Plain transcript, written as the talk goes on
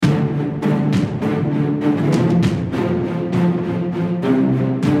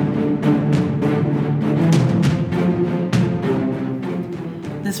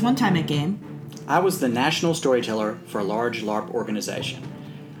one time at game. I was the national storyteller for a large LARP organization.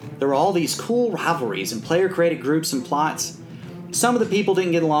 There were all these cool rivalries and player-created groups and plots. Some of the people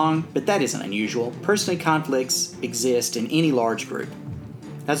didn't get along, but that isn't unusual. Personally, conflicts exist in any large group.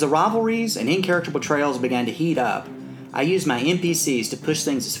 As the rivalries and in-character betrayals began to heat up, I used my NPCs to push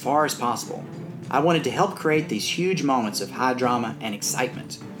things as far as possible. I wanted to help create these huge moments of high drama and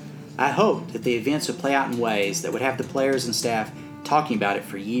excitement. I hoped that the events would play out in ways that would have the players and staff talking about it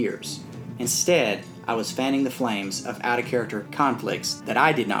for years. Instead, I was fanning the flames of out-of-character conflicts that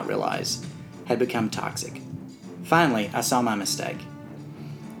I did not realize had become toxic. Finally, I saw my mistake.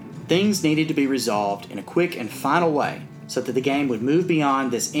 Things needed to be resolved in a quick and final way so that the game would move beyond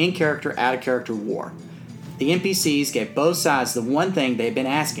this in-character, out-of-character war. The NPCs gave both sides the one thing they had been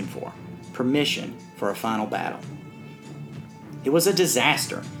asking for: permission for a final battle. It was a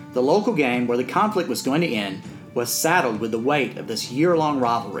disaster. The local game where the conflict was going to end was saddled with the weight of this year-long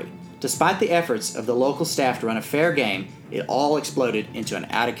rivalry. Despite the efforts of the local staff to run a fair game, it all exploded into an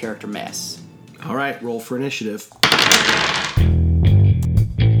out-of-character mess. All right, roll for initiative.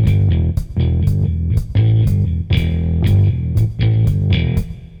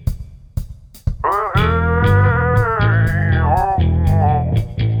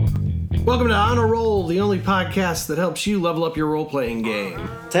 Welcome to Honor Roll, the only podcast that helps you level up your role-playing game.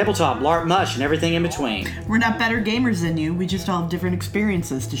 Tabletop, LARP, mush, and everything in between. We're not better gamers than you. We just all have different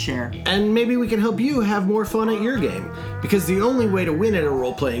experiences to share. And maybe we can help you have more fun at your game. Because the only way to win at a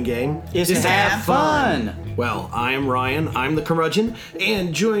role-playing game is to have fun. Well, I am Ryan, I'm the curmudgeon,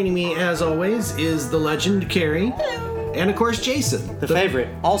 and joining me, as always, is the legend, Carrie. Hello. And, of course, Jason. The favorite.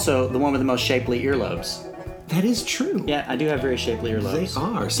 Also, the one with the most shapely earlobes. That is true. Yeah, I do have very shapely earlobes. They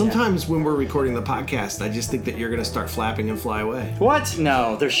are. Sometimes when we're recording the podcast, I just think that you're going to start flapping and fly away. What?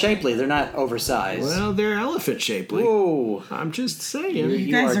 No, they're shapely. They're not oversized. Well, they're elephant shapely. Whoa. I'm just saying.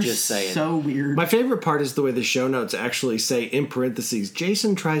 You guys are just saying. So weird. My favorite part is the way the show notes actually say, in parentheses,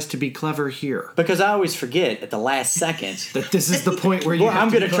 Jason tries to be clever here. Because I always forget at the last second that this is the point where you I'm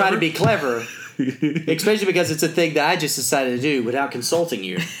going to try to be clever. Especially because it's a thing that I just decided to do without consulting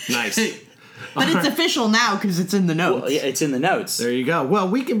you. Nice. But it's official now because it's in the notes. Well, yeah, it's in the notes. There you go. Well,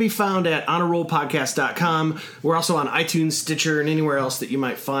 we can be found at honorrollpodcast.com. We're also on iTunes, Stitcher, and anywhere else that you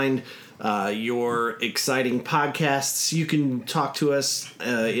might find your exciting podcasts. You can talk to us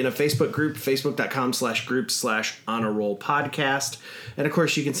in a Facebook group, facebook.com/group/honorrollpodcast. And, of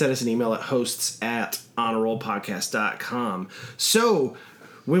course, you can send us an email at hosts@honorrollpodcast.com. So,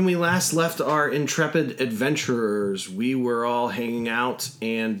 when we last left our intrepid adventurers, we were all hanging out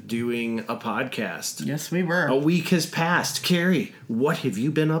and doing a podcast. Yes, we were. A week has passed. Carrie, what have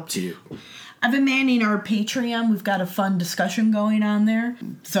you been up to? I've been manning our Patreon. We've got a fun discussion going on there.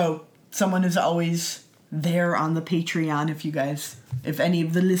 So someone is always there on the Patreon if any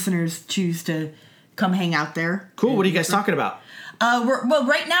of the listeners choose to come hang out there. Cool. What are you guys talking about?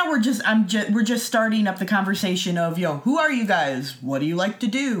 Right now we're just starting up the conversation of, who are you guys? What do you like to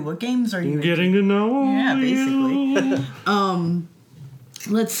do? What games are you getting to know? Yeah, basically.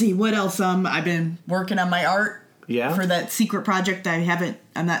 Let's see, what else? I've been working on my art. Yeah. For that secret project I'm not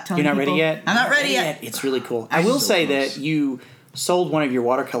telling You're not people. ready yet? I'm not ready yet. It's really cool. I will say that you sold one of your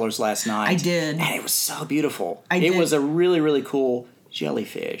watercolors last night. I did. And it was so beautiful. It was a really, really cool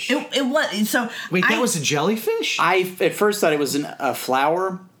jellyfish. It was. So wait, that was a jellyfish? I at first thought it was a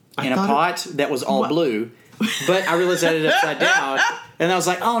flower in a pot that was all blue, but I realized I had it upside down, and I was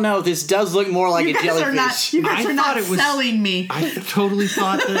like, "Oh no, this does look more like a jellyfish." You guys are not selling me. I totally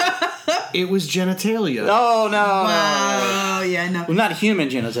thought that it was genitalia. Oh no! Wow, yeah, no. Well, not human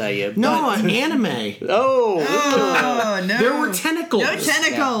genitalia. No, an anime. Oh no! There were tentacles. No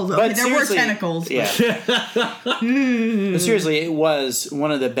tentacles. Yeah. Okay, there were tentacles. Yeah. But seriously, it was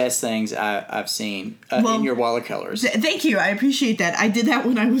one of the best things I've seen in your watercolors. Thank you. I appreciate that. I did that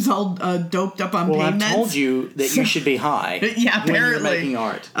when I was all doped up on pain meds. Well, I told you that you should be high. Yeah, apparently. When you're making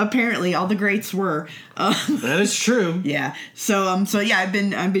art. Apparently, all the greats were. That is true. Yeah. So yeah, I've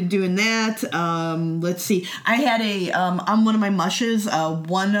been doing that. Let's see. I had on one of my mushes.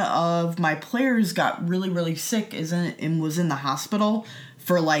 One of my players got really, really sick, and was in the hospital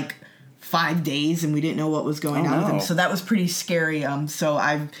for like 5 days, and we didn't know what was going on with him. So that was pretty scary. So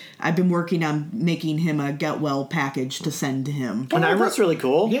I've been working on making him a get well package to send to him. And that's really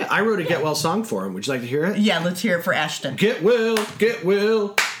cool. Yeah, I wrote a get well song for him. Would you like to hear it? Yeah, let's hear it for Ashton. Get well, get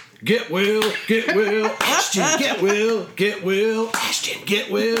well. Get well, Ashton, get well, Ashton, get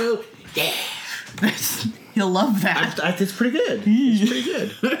well, yeah. He'll love that. It's pretty good. It's pretty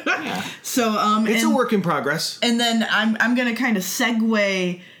good. Yeah. So it's a work in progress. And then I'm gonna kind of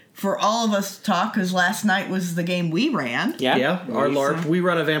segue for all of us to talk, because last night was the game we ran. Yeah, our LARP. We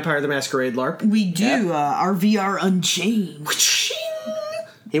run a Vampire the Masquerade LARP. We do, our VR Unchained.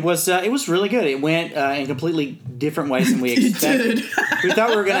 It was really good. It went in completely different ways than we expected. We thought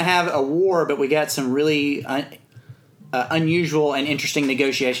we were going to have a war, but we got some really unusual and interesting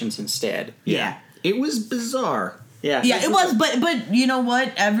negotiations instead. Yeah. It was bizarre. Yeah, Yeah, it was, but you know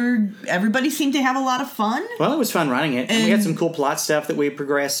what? Everybody seemed to have a lot of fun. Well, it was fun running it, and we had some cool plot stuff that we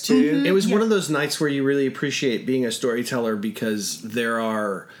progressed to. It was one of those nights where you really appreciate being a storyteller because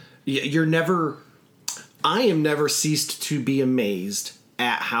I am never ceased to be amazed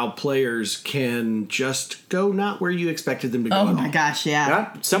at how players can just go not where you expected them to go. Oh at my all. gosh, yeah.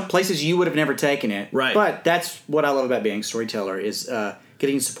 Not some places you would have never taken it. Right. But that's what I love about being a storyteller is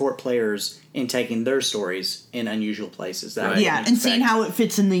getting to support players in taking their stories in unusual places. That I Yeah, wouldn't and seeing expect. how it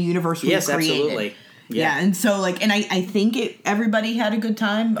fits in the universe we Yes, created. absolutely. Yeah, and so and I think everybody had a good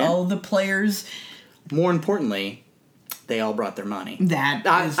time. Yeah. All the players. More importantly, they all brought their money.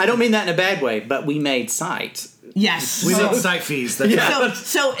 I I don't mean that in a bad way, but we made sight. Yes. We so, made site fees. That's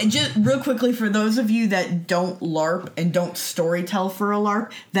so just real quickly for those of you that don't LARP and don't storytell for a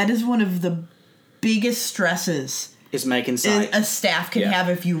LARP, that is one of the biggest stresses Is making sight. a staff can Yeah. have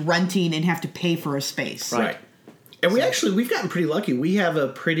if you're renting and have to pay for a space. Right. And we've gotten pretty lucky. We have a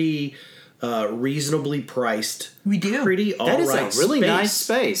pretty reasonably priced, We do. pretty all right That is a really space. nice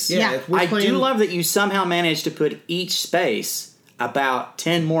space. Yeah. if we're I playing- do love that you somehow managed to put each space about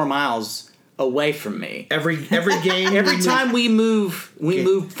 10 more miles away from me. every game. Every time we move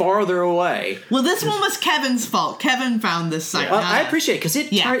farther away. Well, this one was Kevin's fault. Kevin found this site. Well, not I us. appreciate it because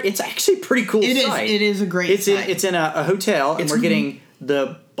Yeah. it's actually a pretty cool It is. site. It is a great It's site. it's in a hotel, and we're getting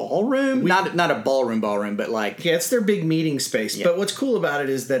the ballroom. Not a ballroom, but like Yeah, it's their big meeting space. Yeah. But what's cool about it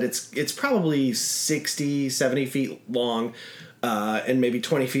is that it's probably 60, 70 feet long and maybe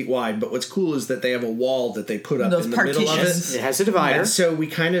 20 feet wide. But what's cool is that they have a wall that they put up Those in the middle of partitions. it. it has a divider. And so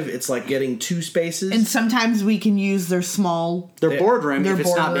it's like getting two spaces. And sometimes we can use their small. Their boardroom their if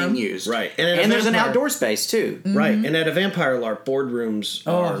it's not boardroom. being used. Right. And, And there's an vampire- outdoor space too. Right. And at a Vampire LARP, boardrooms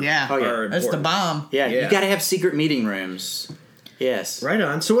are, yeah. Oh, yeah. are That's the important. bomb. Yeah, Yeah. you got to have secret meeting rooms. Yes. Right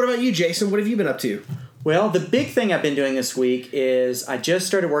on. So what about you, Jason? What have you been up to? Well, the big thing I've been doing this week is I just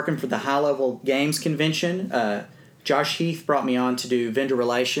started working for the High Level Games Convention. Josh Heath brought me on to do vendor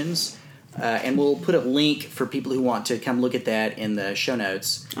relations, and we'll put a link for people who want to come look at that in the show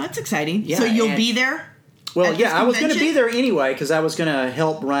notes. Oh, that's exciting. Yeah, so you'll and- be there? Well, At yeah, this I was going to convention? be there anyway because I was going to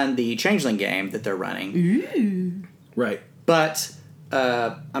help run the Changeling game that they're running. Right. But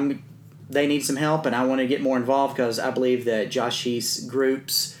they need some help, and I want to get more involved because I believe that Josh Heath's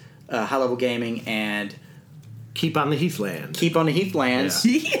groups, High Level Gaming and Keep on the Heathland. Keep on the Heathlands,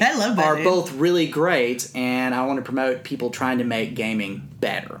 I love that. are dude. both really great, and I want to promote people trying to make gaming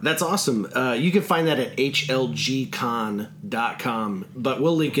better. That's awesome. You can find that at hlgcon.com, but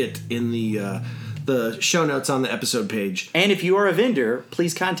we'll link it in the show notes on the episode page. And if you are a vendor,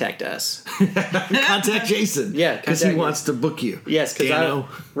 please contact us. Contact Jason. Yeah, because he contact me. wants to book you. Yes, because Dano.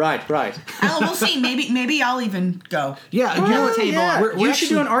 Right. We'll see. Maybe I'll even go. Yeah, you know what? table. Yeah, We're you should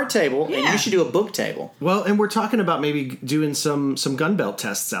do actually- an art table, and Yeah. you should do a book table. Well, and we're talking about maybe doing some gun belt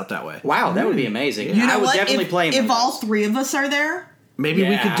tests out that way. Wow, that would be amazing. You know I would what? definitely play in If one of all those. three of us are there, Maybe we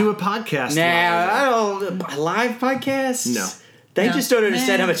Yeah. could do a podcast. Now, live. I don't live podcasts. No. They No. just don't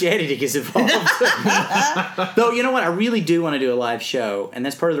understand Nah. how much editing is involved. Though, you know what? I really do want to do a live show, and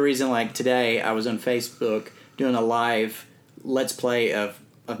that's part of the reason. Like today, I was on Facebook doing a live Let's Play of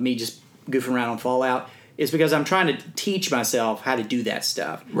me just goofing around on Fallout. Is because I'm trying to teach myself how to do that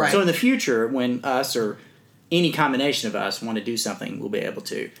stuff. Right. So in the future, when us or any combination of us want to do something, we'll be able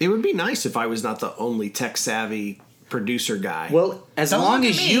to. It would be nice if I was not the only tech savvy producer guy. Well, as Don't long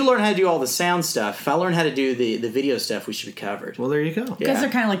look as at me. you learn how to do all the sound stuff, if I learn how to do the video stuff, we should be covered. Well, there you go. you Yeah. guys are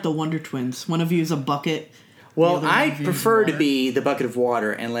kind of like the Wonder Twins. One of you is a bucket. Well, the other I one of you is prefer to water. be the bucket of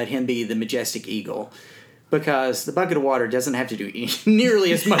water and let him be the majestic eagle. Because the bucket of water doesn't have to do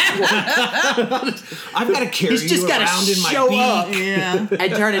nearly as much work. I've got to carry He's just you got around to in my show beak. up Yeah,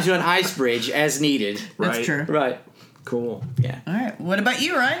 and turn into an ice bridge as needed. Right. that's true. Right. Cool. Yeah. All right. What about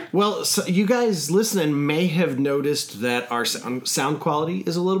you, Ryan? Well, so you guys listening may have noticed that our sound quality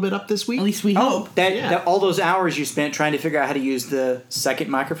is a little bit up this week. At least we Oh, hope. that all those hours you spent trying to figure out how to use the second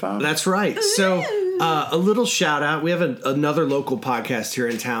microphone? That's right. So, a little shout out. We have another local podcast here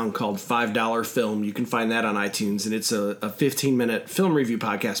in town called $5 Film. You can find that on iTunes, and it's a 15-minute film review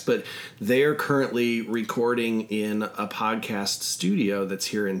podcast. But they are currently recording in a podcast studio that's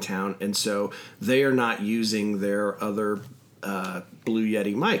here in town, and so they are not using their other Blue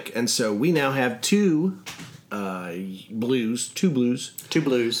Yeti mic, and so we now have two blues, 2 blues. 2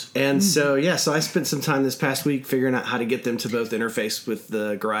 blues. And so I spent some time this past week figuring out how to get them to both interface with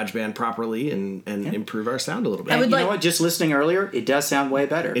the GarageBand properly and improve our sound a little bit. And you know what? Just listening earlier, it does sound way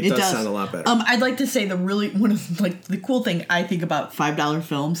better. It does sound a lot better. I'd like to say one of the cool thing I think about $5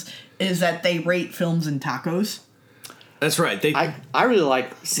 films is that they rate films in tacos. That's right. I really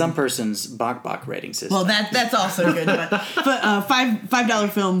like some person's Bok rating system. Well, that's also good. But $5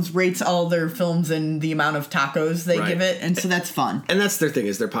 Films rates all their films in the amount of tacos they give it, and so that's fun. And that's their thing,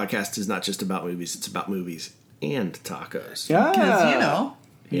 is their podcast is not just about movies; it's about movies and tacos. Because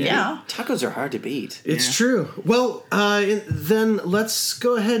yeah. Tacos are hard to beat. It's true. Well, then let's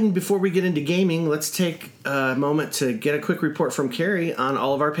go ahead and before we get into gaming, let's take a moment to get a quick report from Carrie on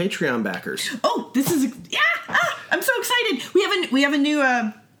all of our Patreon backers. Oh, this is I'm so excited. We have a new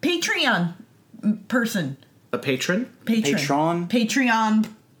Patreon person. A patron? Patreon.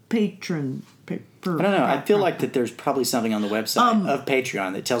 I don't know. I feel like that there's probably something on the website of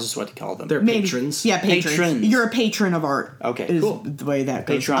Patreon that tells us what to call them. They're patrons. Yeah, patrons. You're a patron of art. Okay, cool. The way that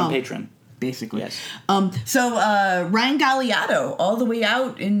goes. Patron. Basically. Yes. So Ryan Galliato, all the way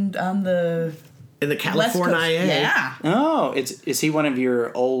out in the California. Yeah. Oh, is he one of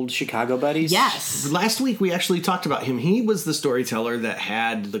your old Chicago buddies? Yes. Last week we actually talked about him. He was the storyteller that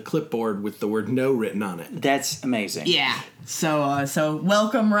had the clipboard with the word "no" written on it. That's amazing. Yeah. So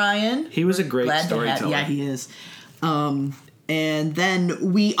welcome, Ryan. He was a great storyteller. Yeah, he is. And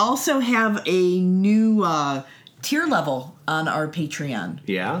then we also have a new tier level on our Patreon.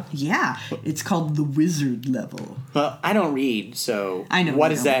 Yeah? Yeah. It's called the Wizard level. Well, I don't read, so I know. What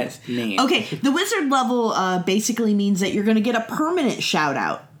does that mean? Okay, the Wizard level basically means that you're going to get a permanent shout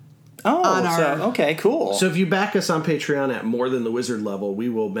out. Okay, cool. So if you back us on Patreon at more than the Wizard level, we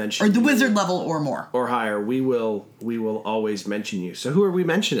will mention or the Wizard level or more or higher. We will always mention you. So who are we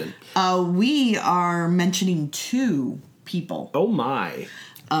mentioning? We are mentioning 2 people. Oh my!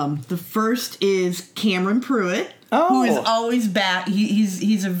 The first is Cameron Pruitt. Who is always back.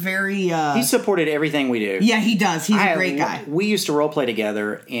 He's a very... he supported everything we do. Yeah, he does. He's a great guy. We used to roleplay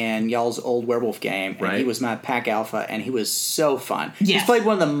together in y'all's old werewolf game, and right. He was my pack alpha, and he was so fun. Yes. He's played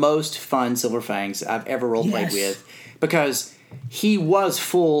one of the most fun Silverfangs I've ever roleplayed with, because he was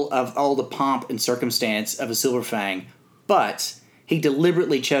full of all the pomp and circumstance of a Silverfang, but he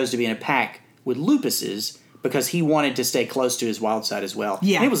deliberately chose to be in a pack with lupuses because he wanted to stay close to his wild side as well.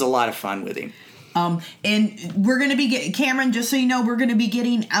 Yeah. And it was a lot of fun with him. And we're going to be Cameron, just so you know, we're going to be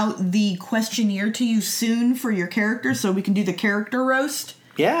getting out the questionnaire to you soon for your character so we can do the character roast.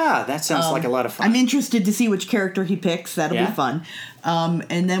 Yeah, that sounds like a lot of fun. I'm interested to see which character he picks. That'll be fun.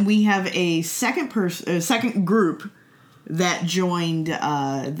 And then we have a second group that joined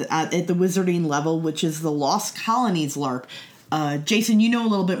at the Wizarding level, which is the Lost Colonies LARP. Jason, you know a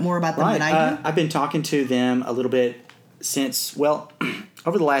little bit more about them than I do. I've been talking to them a little bit since,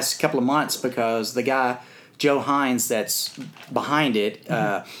 over the last couple of months, because the guy, Joe Hines, that's behind it,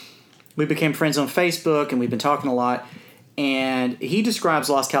 we became friends on Facebook, and we've been talking a lot. And he describes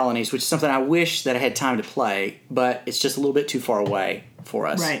Lost Colonies, which is something I wish that I had time to play, but it's just a little bit too far away for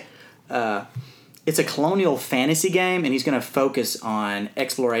us. Right. It's a colonial fantasy game, and he's going to focus on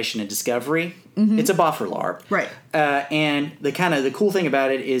exploration and discovery. Mm-hmm. It's a buffer LARP. Right. And the cool thing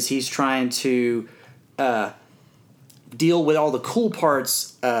about it is he's trying to deal with all the cool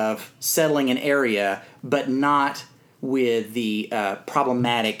parts of settling an area, but not with the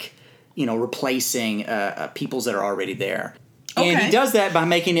problematic, replacing peoples that are already there. Okay. And he does that by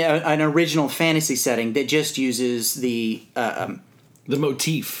making an original fantasy setting that just uses the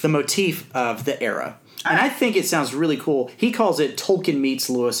motif of the era. And I think it sounds really cool. He calls it Tolkien meets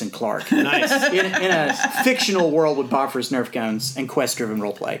Lewis and Clark. Nice. in a fictional world with Bofors, Nerf guns, and quest-driven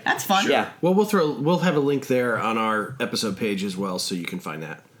roleplay. That's fun. Sure. Yeah. Well, we'll have a link there on our episode page as well, so you can find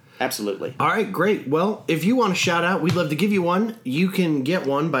that. Absolutely. All right, great. Well, if you want a shout out, we'd love to give you one. You can get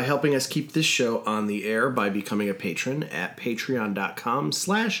one by helping us keep this show on the air by becoming a patron at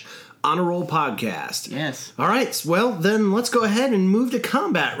patreon.com/honorrollpodcast. Yes. All right. Well, then let's go ahead and move to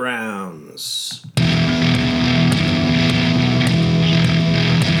combat rounds.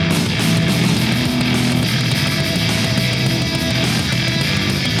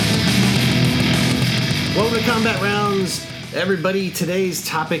 Welcome to Combat Rounds, everybody. Today's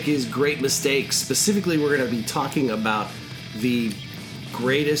topic is great mistakes. Specifically, we're going to be talking about the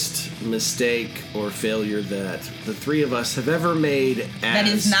greatest mistake or failure that the three of us have ever made that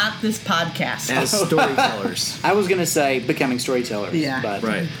is not this podcast. As storytellers. I was going to say becoming storytellers. Yeah. But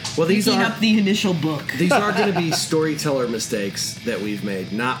Right. Well, these Picking are up the initial book. These are going to be storyteller mistakes that we've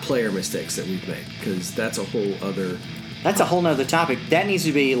made, not player mistakes that we've made, because that's a whole other That's a whole nother topic. That needs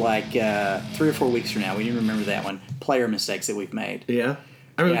to be like 3 or 4 weeks from now. We need to remember that one. Player mistakes that we've made. Yeah.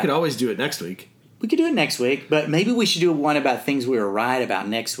 I mean, Yeah. we could always do it next week. We could do it next week, but maybe we should do one about things we were right about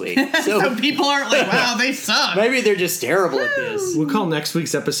next week. So people aren't like, wow, they suck. Maybe they're just terrible at this. We'll call next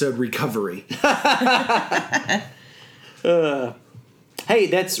week's episode Recovery. Hey,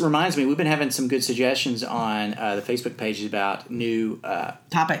 that reminds me, we've been having some good suggestions on the Facebook pages about new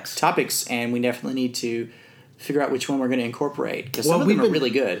Topics. and we definitely need to figure out which one we're going to incorporate, because some of them are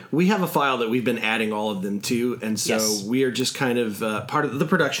really good. We have a file that we've been adding all of them to, and so Yes. we are just kind of part of the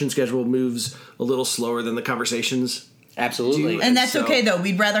production schedule moves a little slower than the conversations. Absolutely. And that's So- okay, though.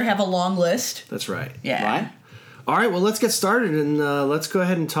 We'd rather have a long list. That's right. Yeah. Right? All right, well, let's get started, and let's go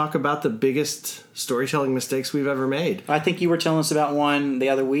ahead and talk about the biggest storytelling mistakes we've ever made. I think you were telling us about one the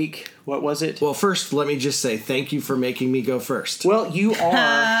other week. What was it? Well, first, let me just say thank you for making me go first. Well, you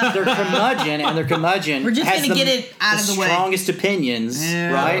are their curmudgeon, and their curmudgeon We're just has gonna get it out of the way. strongest opinions,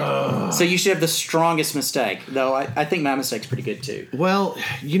 Yeah. right? So you should have the strongest mistake, though I think my mistake's pretty good, too. Well,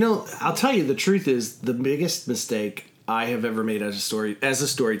 I'll tell you, the truth is the biggest mistake I have ever made as a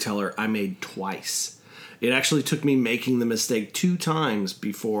storyteller, I made twice. It actually took me making the mistake 2 times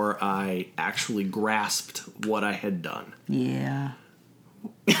before I actually grasped what I had done. Yeah.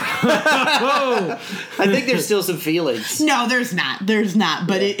 Oh! I think there's still some feelings. No, there's not. There's not.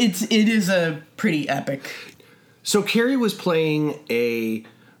 But it is a pretty epic. So Carrie was playing a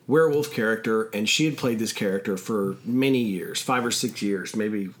werewolf character, and she had played this character for many years, 5 or 6 years.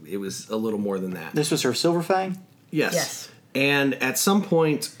 Maybe it was a little more than that. This was her Silver Fang? Yes. And at some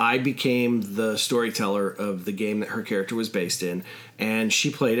point, I became the storyteller of the game that her character was based in, and she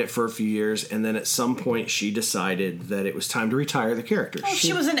played it for a few years, and then at some point, she decided that it was time to retire the character. Oh,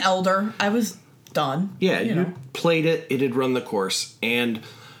 she was an elder. I was done. Yeah, you played it, it had run the course, and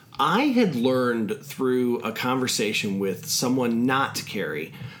I had learned through a conversation with someone not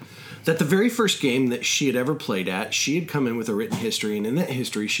Carrie that the very first game that she had ever played at, she had come in with a written history, and in that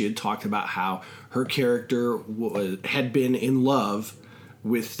history, she had talked about how her character had been in love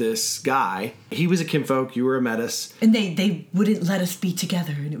with this guy. He was a kinfolk, you were a metis. And they wouldn't let us be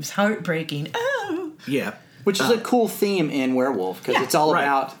together, and it was heartbreaking. Oh. Yeah. Which is a cool theme in Werewolf, because it's all right.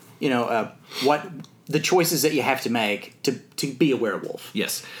 about, what the choices that you have to make to be a werewolf.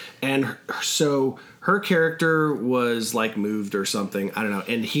 Yes. And so her character was like moved or something, I don't know,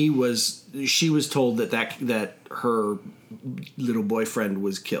 and she was told that her little boyfriend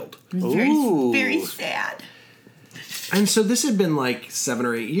was killed. Very, Ooh. very sad. And so this had been like 7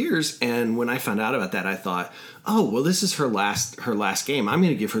 or 8 years, and when I found out about that, I thought, oh, well, this is her last game. I'm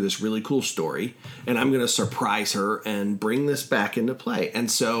going to give her this really cool story, and I'm going to surprise her and bring this back into play.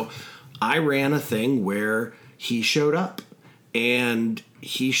 And so I ran a thing where he showed up, and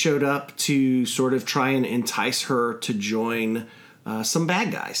he showed up to sort of try and entice her to join some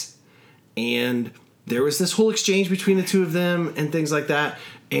bad guys. And there was this whole exchange between the two of them and things like that.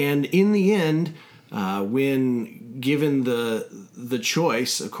 And in the end, when given the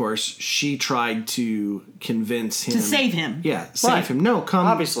choice, of course, she tried to convince him To save him. Yeah, save Right. him. No,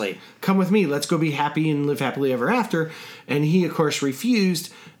 Obviously. come with me. Let's go be happy and live happily ever after. And he, of course,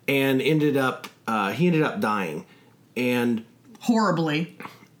 refused and ended up dying. And Horribly.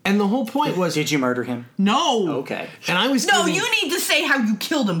 the whole point was, Did you murder him? No. Okay. and I was No, giving- you need to say how you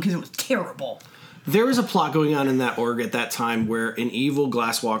killed him because it was terrible. There was a plot going on in that org at that time where an evil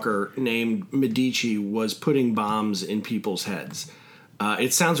glasswalker named Medici was putting bombs in people's heads.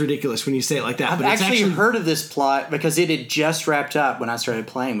 It sounds ridiculous when you say it like that, I've but it's actually actually heard of this plot because it had just wrapped up when I started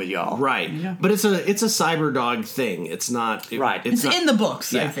playing with y'all. right. Yeah. But it's a cyber dog thing. It's not Right. It's not, in the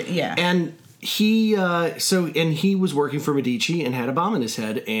books, I think. Yeah. And he he was working for Medici and had a bomb in his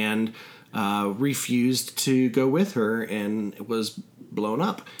head and refused to go with her and was blown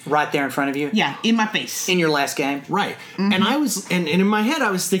up. Right there in front of you? Yeah, in my face. In your last game? Right. And I was and in my head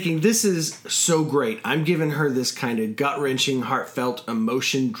I was thinking, this is so great. I'm giving her this kind of gut-wrenching, heartfelt,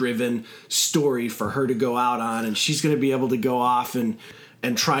 emotion-driven story for her to go out on, and she's going to be able to go off and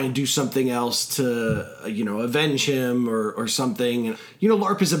try and do something else to, avenge him or something. And,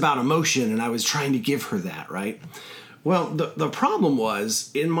 LARP is about emotion, and I was trying to give her that, right? Well, the problem was,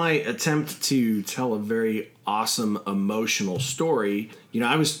 in my attempt to tell a very awesome emotional story,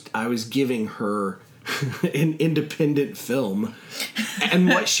 I was giving her an independent film, and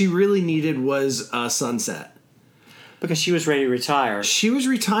what she really needed was a sunset. Because she was ready to retire. She was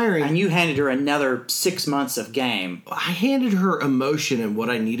retiring. And you handed her another 6 months of game. I handed her emotion, and what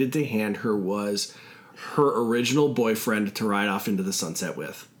I needed to hand her was her original boyfriend to ride off into the sunset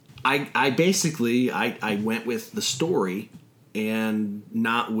with. I basically, I went with the story, and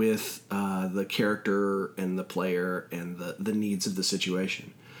not with the character and the player and the needs of the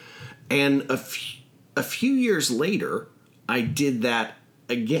situation. And a few years later, I did that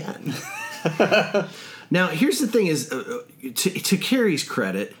again. Now, here's the thing is, to Carrie's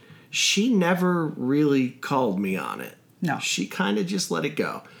credit, she never really called me on it. No. She kind of just let it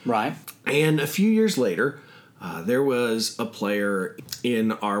go. Right. And a few years later, there was a player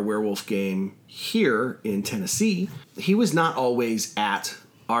in our werewolf game here in Tennessee. He was not always at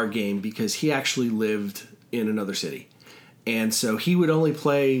our game because he actually lived in another city. And so he would only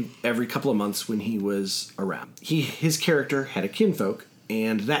play every couple of months when he was around. His character had a kinfolk,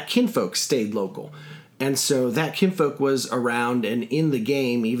 and that kinfolk stayed local. And so that kinfolk was around and in the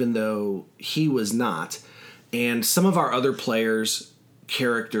game, even though he was not. And some of our other players'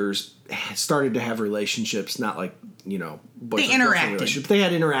 characters started to have relationships, not like, boyfriend, girlfriend relationship. They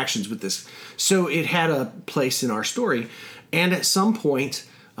had interactions with this. So it had a place in our story. And at some point,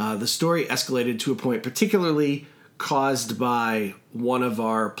 the story escalated to a point particularly caused by one of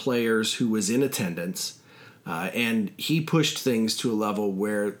our players who was in attendance. And he pushed things to a level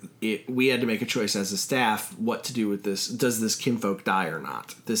where we had to make a choice as a staff what to do with this. Does this kinfolk die or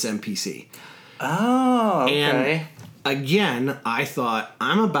not? This NPC. Oh, okay. And again, I thought,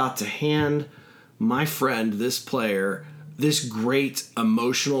 I'm about to hand my friend, this player, this great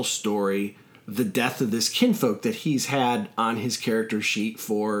emotional story, the death of this kinfolk that he's had on his character sheet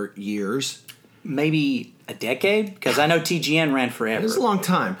for years. Maybe a decade? Because I know TGN ran forever. It was a long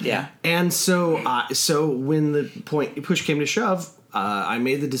time. Yeah. And so when the push came to shove, I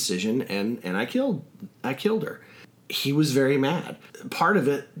made the decision and I killed her. He was very mad. Part of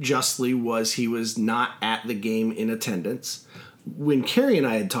it, justly, was he was not at the game in attendance. When Carrie and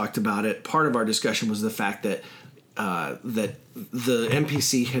I had talked about it, part of our discussion was the fact that that the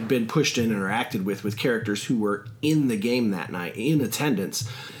NPC had been pushed and interacted with characters who were in the game that night, in attendance.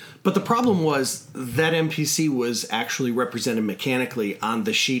 But the problem was that NPC was actually represented mechanically on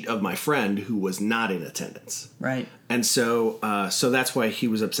the sheet of my friend who was not in attendance. Right. And so that's why he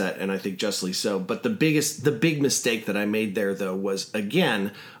was upset, and I think justly so. But the big mistake that I made there, though, was,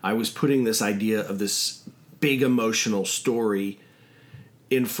 again, I was putting this idea of this big emotional story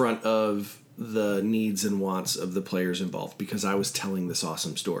in front of the needs and wants of the players involved because I was telling this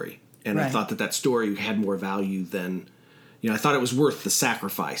awesome story. And right. I thought that story had more value than... I thought it was worth the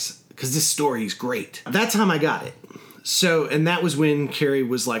sacrifice because this story is great. That time I got it. So, and that was when Carrie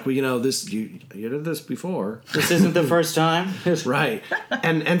was like, well, this you did this before. This isn't the first time. Right.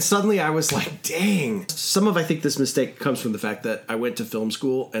 And suddenly I was like, dang. I think this mistake comes from the fact that I went to film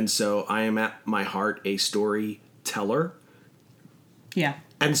school, and so I am at my heart a storyteller. Yeah.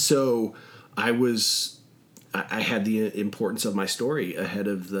 And so I had the importance of my story ahead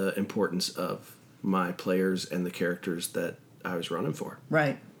of the importance of my players and the characters that I was running for.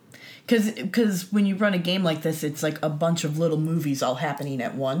 Right. Because when you run a game like this, it's like a bunch of little movies all happening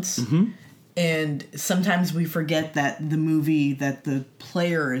at once. Mm-hmm. And sometimes we forget that the movie that the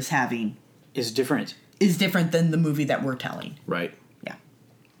player is having is different than the movie that we're telling. Right.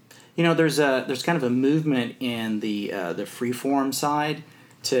 Yeah. There's kind of a movement in the freeform side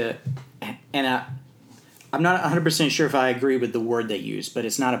and I'm not 100% sure if I agree with the word they use, but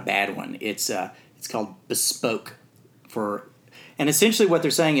it's not a bad one. It's called bespoke and essentially what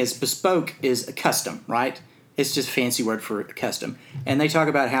they're saying is bespoke is a custom, right? It's just a fancy word for custom. And they talk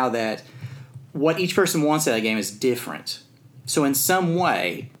about how that what each person wants out of the game is different. So in some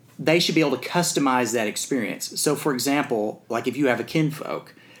way, they should be able to customize that experience. So for example, like if you have a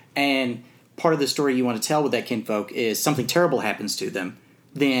kinfolk and part of the story you want to tell with that kinfolk is something terrible happens to them,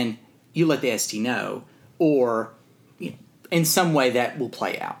 then you let the ST know, or in some way that will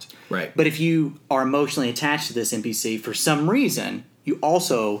play out. Right. But if you are emotionally attached to this NPC for some reason, you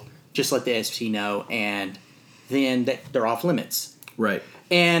also just let the ST know, and then they're off limits. Right.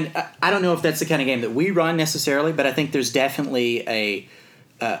 And I don't know if that's the kind of game that we run necessarily, but I think there's definitely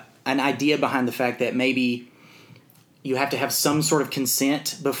an idea behind the fact that maybe you have to have some sort of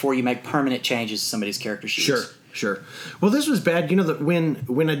consent before you make permanent changes to somebody's character sheets. Sure. Well, this was bad. That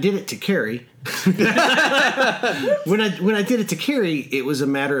when I did it to Carrie, when I did it to Carrie, it was a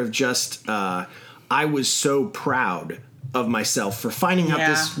matter of just I was so proud of myself for finding out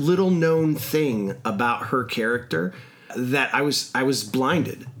this little known thing about her character that I was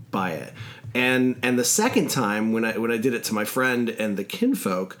blinded by it. And the second time when I did it to my friend and the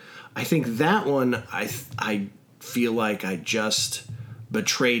kinfolk, I think that one I feel like I just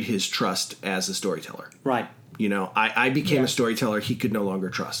betrayed his trust as a storyteller. Right. I became a storyteller he could no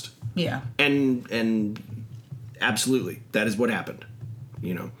longer trust. Yeah. And absolutely, that is what happened.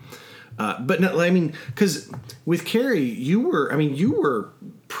 But no, I mean, because with Carrie, you were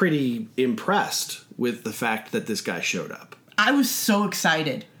pretty impressed with the fact that this guy showed up. I was so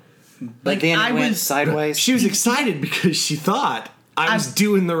excited. But then it went sideways. She was excited because she thought I was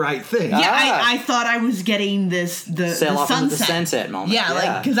doing the right thing. Yeah, I thought I was getting the Sail off into the sunset moment. Yeah,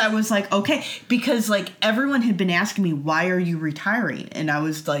 like, because I was like, okay, because like everyone had been asking me, why are you retiring? And I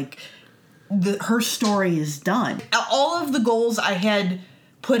was like, her story is done. All of the goals I had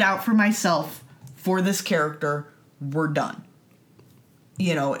put out for myself for this character were done.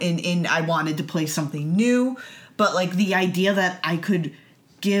 You know, and I wanted to play something new, but like the idea that I could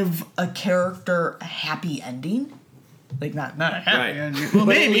give a character a happy ending. Like not a happy ending. Well,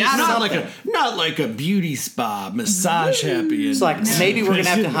 maybe not like a beauty spa massage happy ending. It's like maybe we're gonna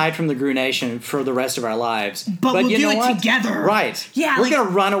have to hide from the Gru Nation for the rest of our lives, but we'll do it together, right? Yeah, we're gonna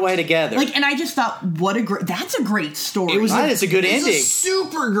run away together. Like, and I just thought, that's a great story. It's a good ending. It's a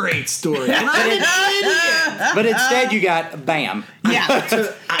super great story. But instead, you got bam. Yeah.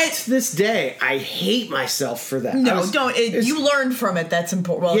 To this day, I hate myself for that. No, don't. You learned from it. That's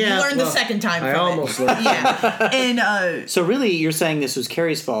important. Well, you learned the second time from it. I almost learned. Yeah. And so really, you're saying this was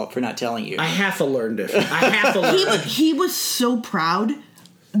Carrie's fault for not telling you. I half learned it. He was so proud.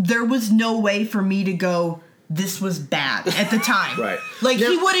 There was no way for me to go, this was bad at the time. Right. Like, now,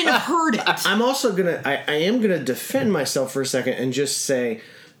 he wouldn't have heard it. I'm also I am gonna defend myself for a second and just say,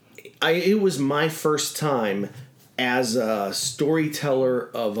 it was my first time as a storyteller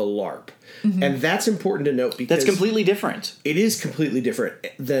of a LARP. Mm-hmm. And that's important to note because... That's completely different. It is completely different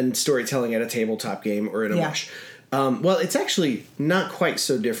than storytelling at a tabletop game or in a mush. Well, it's actually not quite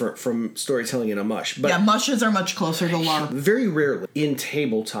so different from storytelling in a mush. But mushes are much closer to LARP. Very rarely in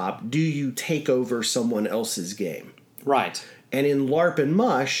tabletop do you take over someone else's game. Right. And in LARP and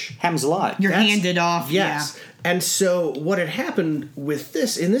mush... Happens a lot. You're handed off. Yes. Yeah. And so what had happened with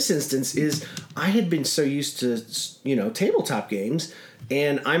in this instance, is I had been so used to, tabletop games,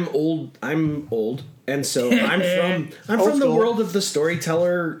 and I'm old, and so I'm from the world of the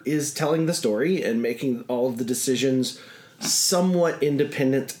storyteller is telling the story and making all of the decisions somewhat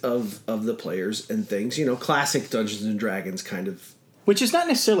independent of the players and things. Classic Dungeons and Dragons kind of. Which is not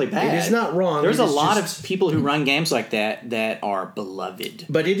necessarily bad. It is not wrong. There's a lot of people who run games like that are beloved.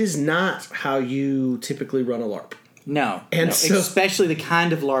 But it is not how you typically run a LARP. No. So, especially the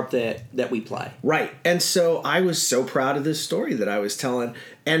kind of LARP that we play. Right. And so I was so proud of this story that I was telling,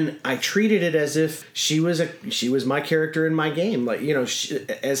 and I treated it as if she was my character in my game. Like,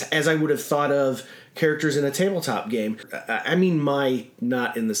 as I would have thought of characters in a tabletop game. I mean,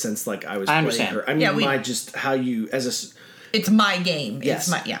 not in the sense like I was playing her. I mean, just how you it's my game.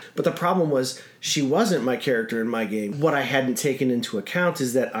 Yes. But the problem was she wasn't my character in my game. What I hadn't taken into account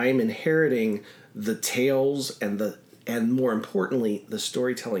is that I am inheriting the tales and more importantly, the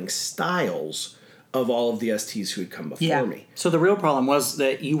storytelling styles of all of the STs who had come before me. So the real problem was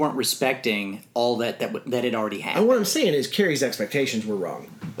that you weren't respecting all that had already happened. And what I'm saying is Carrie's expectations were wrong.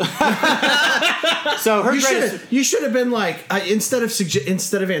 So you should have been like, instead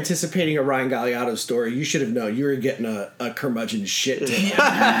of anticipating a Ryan Galliotto story, you should have known you were getting a curmudgeon shit. No, you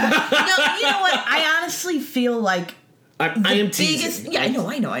know what? I honestly feel like I am teasing. Yeah, I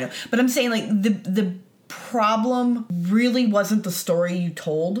know. But I'm saying like the problem really wasn't the story you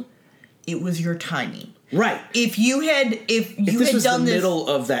told; it was your timing. Right. If this was done the this middle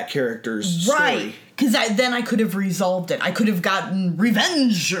of that character's right, because then I could have resolved it. I could have gotten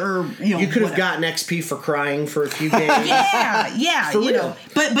revenge, or you could have gotten XP for crying for a few days. yeah, for real.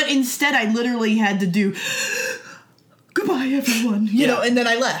 But instead, I literally had to do. Goodbye, everyone. You know, and then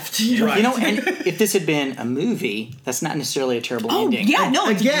I left. Right. And if this had been a movie, that's not necessarily a terrible ending. Yeah, no,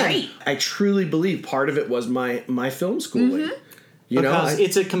 it's great. I truly believe part of it was my film schooling. Mm-hmm. Because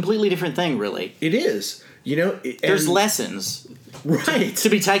it's a completely different thing, really. It is. There's lessons, right, to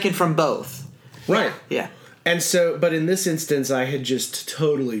be taken from both. Right. Yeah. And so, but in this instance, I had just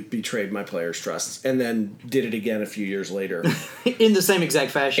totally betrayed my players' trusts, and then did it again a few years later. In the same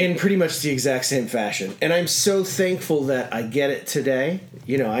exact fashion. In pretty much the exact same fashion. And I'm so thankful that I get it today.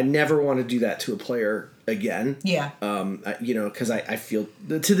 I never want to do that to a player again. Yeah. Because I feel,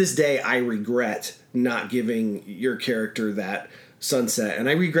 to this day, I regret not giving your character that sunset. And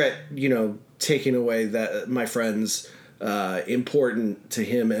I regret, taking away that my friend's important to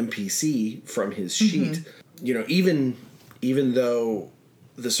him NPC from his sheet. Mm-hmm. Even though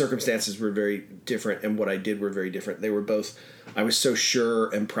the circumstances were very different and what I did were very different, I was so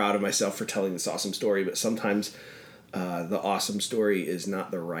sure and proud of myself for telling this awesome story, but sometimes the awesome story is not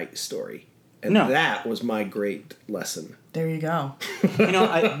the right story. And that was my great lesson. There you go.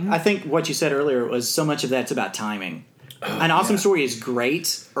 I think what you said earlier was so much of that's about timing. An awesome story is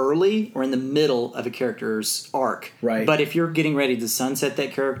great early or in the middle of a character's arc. Right. But if you're getting ready to sunset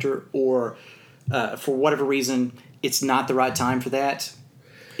that character or for whatever reason it's not the right time for that,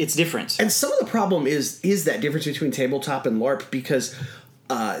 it's different. And some of the problem is that difference between tabletop and LARP because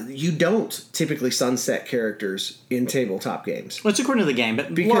you don't typically sunset characters in tabletop games. Well, it's according to the game,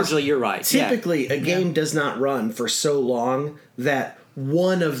 but Because largely you're right. Typically, a game does not run for so long that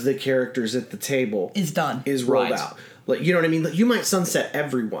one of the characters at the table Is done. is rolled Right. out. Like, you know what I mean? You might sunset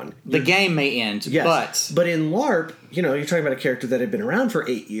everyone. The game may end, Yes, but in LARP, you're talking about a character that had been around for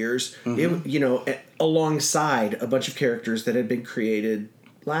 8 years. Alongside a bunch of characters that had been created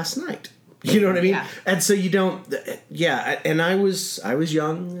last night. You know what I mean? Yeah. And so you don't. Yeah, and I was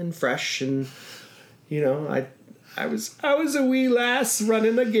young and fresh, and I was a wee lass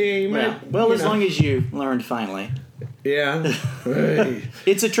running a game. as long as you learned finally. Yeah. Hey.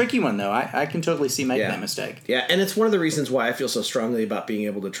 It's a tricky one, though. I can totally see making that mistake. Yeah, and it's one of the reasons why I feel so strongly about being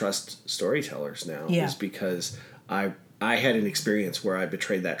able to trust storytellers now. Yeah. Is because I had an experience where I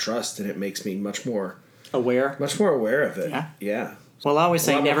betrayed that trust, and it makes me much more Aware? aware of it. Yeah. Yeah. Well, I always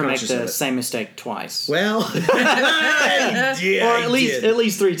say lot more never make conscious of the it. same mistake twice. Well, yeah, or at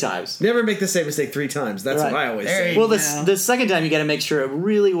least 3 times. never make the same mistake 3 times. That's Right. what I always There say. you Well, Yeah. the second time you got to make sure it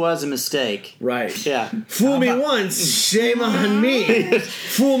really was a mistake. Right. Yeah. Fool me once, shame on me.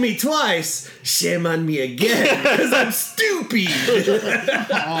 Fool me twice, shame on me again. Because I'm stupid.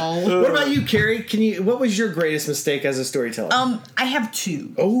 What about you, Carrie? What was your greatest mistake as a storyteller? I have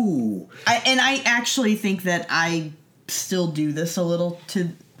 2. Oh. I actually think that I still do this a little.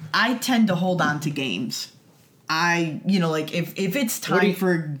 I tend to hold on to games. If it's time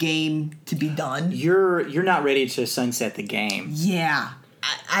for a game to be done. You're not ready to sunset the game. Yeah.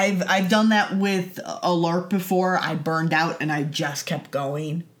 I've done that with a LARP before. I burned out and I just kept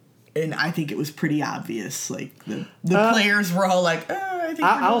going. And I think it was pretty obvious. Like, the players were all like,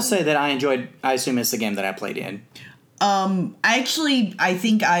 I'll say that I assume it's the game that I played in. I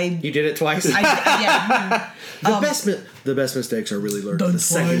think I... You did it twice? yeah. The best mistakes are really learned the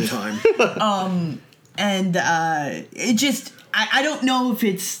second time. And it just... I don't know if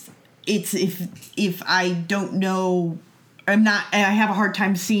if I don't know... I have a hard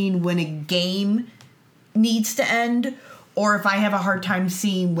time seeing when a game needs to end, or if I have a hard time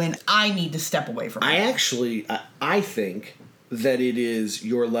seeing when I need to step away from it. I think that it is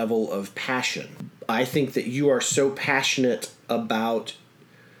your level of passion. I think that you are so passionate about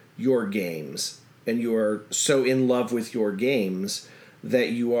your games and you are so in love with your games that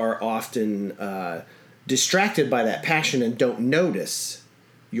you are often distracted by that passion and don't notice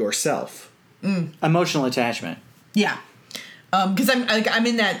yourself. Emotional attachment. Yeah. Because I'm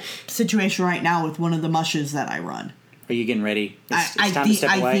in that situation right now with one of the mushes that I run. Are you getting ready? It's time to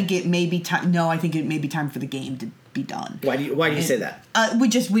step away? I think it may be time. No, I think it may be time for the game to be done. Why do you say that?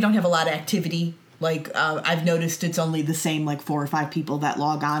 We don't have a lot of activity. Like, I've noticed it's only the same, 4 or 5 people that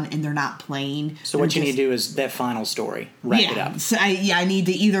log on, and they're not playing. So what you need to do is that final story. Wrap it up. So I need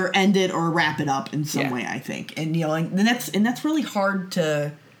to either end it or wrap it up in some way, I think. And, that's really hard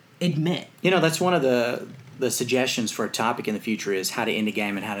to admit. That's one of the suggestions for a topic in the future is how to end a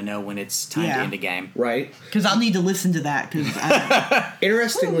game and how to know when it's time to end a game. Right. Because I'll need to listen to that.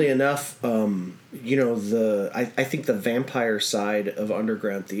 Interestingly enough, I think the vampire side of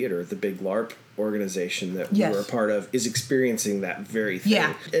Underground Theater, the big LARP organization that we were a part of, is experiencing that very thing.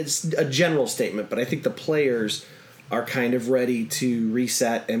 Yeah. It's a general statement, but I think the players are kind of ready to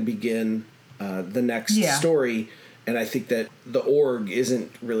reset and begin the next story. And I think that the org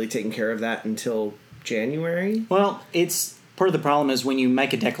isn't really taking care of that until January. Well, it's part of the problem is when you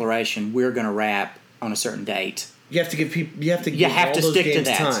make a declaration, we're going to wrap on a certain date. You have to give people. You have to give all those stick games to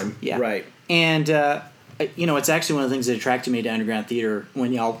that. time. Yeah. Right. And it's actually one of the things that attracted me to Underground Theater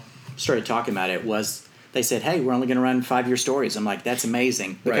when y'all started talking about it was they said, "Hey, we're only going to run 5-year stories." I'm like, "That's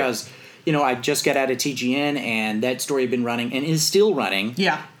amazing," because I just got out of TGN and that story had been running and is still running.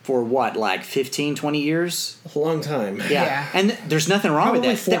 Yeah. For what, 15, 20 years? A long time. Yeah. And there's nothing wrong Probably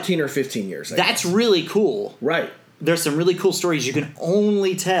with that. 14 or 15 years. That's really cool. Right. There's some really cool stories you can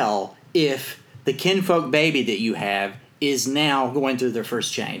only tell if the kinfolk baby that you have is now going through their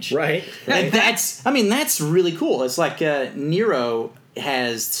first change. Right. And that's really cool. It's like Nero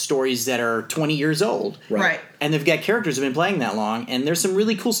has stories that are 20 years old. Right. And they've got characters who have been playing that long, and there's some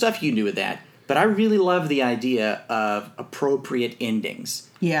really cool stuff you can do with that. But I really love the idea of appropriate endings.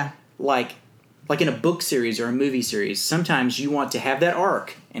 Yeah. Like in a book series or a movie series, sometimes you want to have that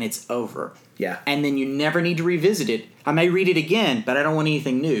arc and it's over. Yeah. And then you never need to revisit it. I may read it again, but I don't want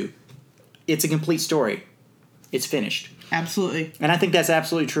anything new. It's a complete story. It's finished. Absolutely. And I think that's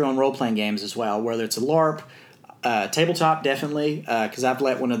absolutely true on role-playing games as well, whether it's a LARP, Tabletop, definitely, because I've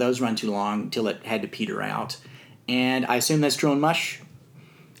let one of those run too long until it had to peter out. And I assume that's Drill and Mush?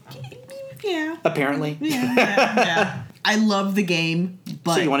 Yeah. Apparently. Yeah. I love the game,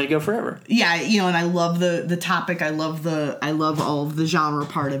 but So you wanted to go forever. yeah, and I love the topic. I love all of the genre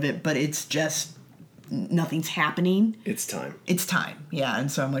part of it, but it's just nothing's happening. It's time. It's time. Yeah,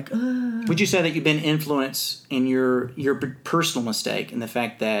 and so I'm like, ugh. Would you say that you've been influenced in your personal mistake in the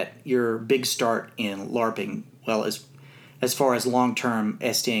fact that your big start in LARPing, well, as far as long-term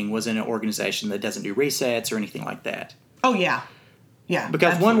STing, was in an organization that doesn't do resets or anything like that? Oh yeah. Yeah.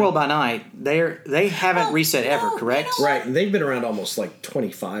 Because absolutely. One World by Night, they haven't reset ever, correct? Right, and they've been around almost like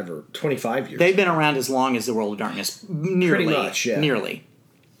 25 years. They've been around as long as the World of Darkness. Nearly. Pretty much, yeah. Nearly.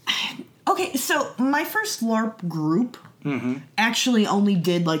 Okay, so my first LARP group actually only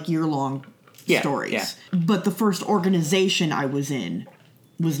did like year-long stories. Yeah. But the first organization I was in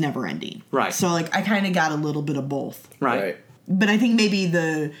was never ending. Right. So like I kind of got a little bit of both. Right. But I think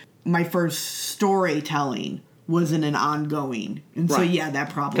maybe my first storytelling wasn't an ongoing. And so Right. yeah,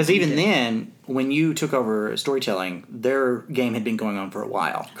 that probably Because even did. then, when you took over storytelling, their game had been going on for a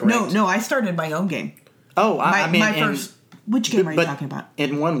while, correct? No, I started my own game. Oh, I mean, my first. Which game are you but talking about?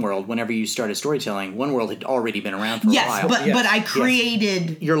 in One World, whenever you started storytelling, One World had already been around for a Yes, while. but I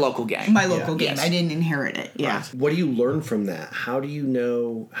created Your local game. my local game. Yes. I didn't inherit it. Yeah. What do you learn from that? How do you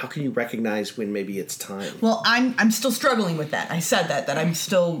know? How can you recognize when maybe it's time? Well, I'm still struggling with that. I said that I'm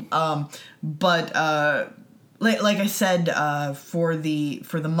still like I said for the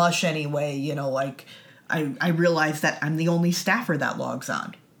mush anyway, like I realized that I'm the only staffer that logs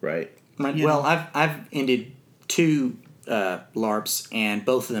on. Right. Right. You Well, know. I've ended 2 LARPs, and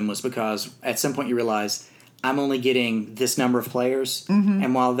both of them was because at some point you realize I'm only getting this number of players,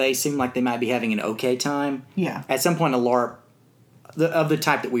 and while they seem like they might be having an okay time, Yeah. at some point a LARP of the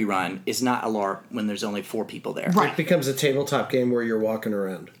type that we run is not a LARP when there's only 4 people there. Right. It becomes a tabletop game where you're walking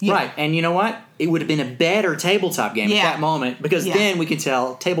around. Yeah. Right, and you know what? It would have been a better tabletop game Yeah. at that moment because Yeah. then we could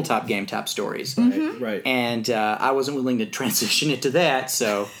tell tabletop game type stories. Right. And I wasn't willing to transition it to that,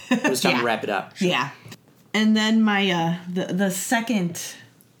 so it was time Yeah. to wrap it up. Yeah. And then my the second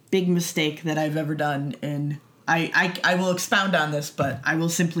big mistake that I've ever done, and I will expound on this, but I will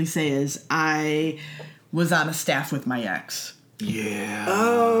simply say is I was on a staff with my ex. Yeah.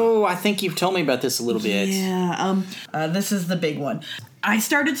 Oh, I think you've told me about this a little bit. Yeah. This is the big one. I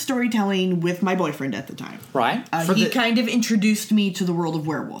started storytelling with my boyfriend at the time. Right? He kind of introduced me to the world of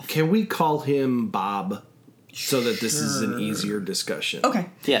werewolf. Can we call him Bob so that this is an easier discussion? Okay.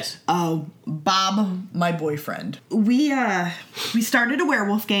 Yes. Bob, my boyfriend. We started a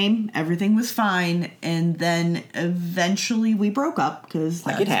werewolf game. Everything was fine, and then eventually we broke up because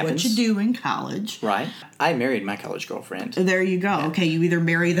Like it that's what happens. you do in college. Right. I married my college girlfriend. There you go. Okay, you either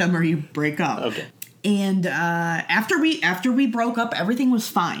marry them or you break up. Okay. And after we broke up, everything was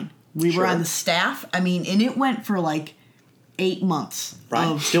fine. We were Sure. on the staff. I mean, and it went for like 8 months Right.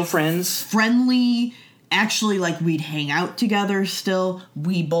 of Still friends. friendly. Actually, like we'd hang out together still.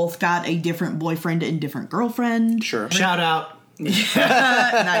 We both got a different boyfriend and different girlfriend. Sure. Shout out. Nice.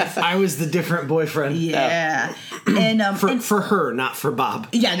 I was the different boyfriend. Yeah. And For her, not for Bob.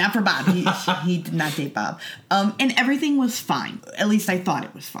 yeah, not for Bob. He did not date Bob. And everything was fine. At least I thought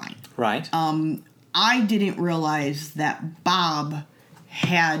it was fine. Right. I didn't realize that Bob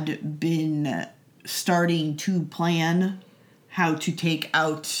had been starting to plan how to take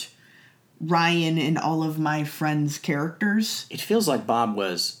out Ryan and all of my friends' characters. It feels like Bob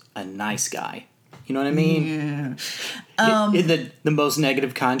was a nice guy. You know what I mean? Yeah. In the most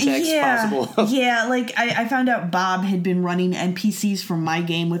negative context possible. Yeah, like I found out Bob had been running NPCs from my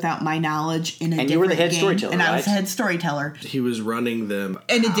game without my knowledge in a different And you were the head game, storyteller, and I was the right? head storyteller He was running them.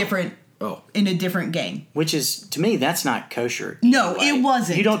 in a different Oh. in a different game. Which is, to me, that's not kosher. No, anyway. it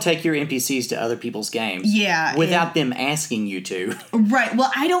wasn't. You don't take your NPCs to other people's games. Yeah, Without them asking you to. Right.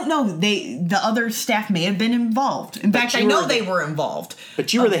 Well, I don't know. The other staff may have been involved. In fact, I you know were they were involved.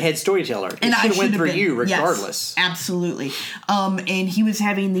 But you were the head storyteller. It And should I have should went have through been. you Yes, regardless. absolutely. And he was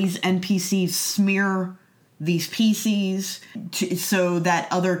having these NPCs smear these PCs so that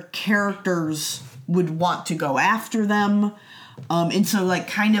other characters would want to go after them. And so, like,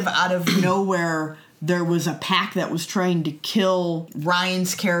 kind of out of nowhere, there was a pack that was trying to kill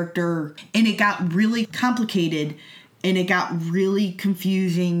Ryan's character, and it got really complicated, and it got really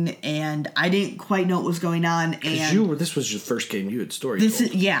confusing, and I didn't quite know what was going on. And This was your first game you had story this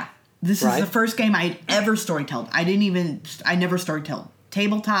told. is Right. the first game I had ever storytelled. I never storytelled.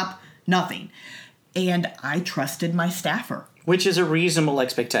 Tabletop, nothing. And I trusted my staffer. Which is a reasonable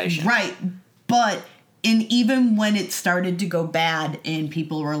expectation. Right. But even when it started to go bad and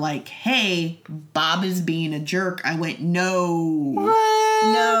people were like, hey, Bob is being a jerk, I went, no. What?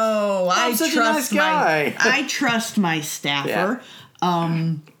 No, I'm such a nice guy. I trust my staffer.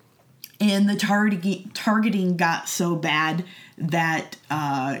 Yeah. And the targeting got so bad that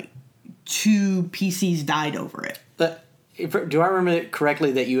 2 PCs died over it. Do I remember it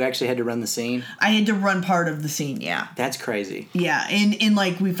correctly that you actually had to run the scene? I had to run part of the scene, yeah. That's crazy. Yeah, and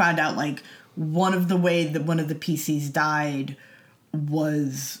like we found out like one of the PCs died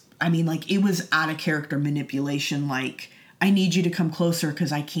was, I mean, like it was out of character manipulation, like I need you to come closer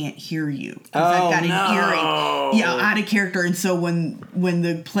because I can't hear you. I've got an earring. Yeah, out of character. And so when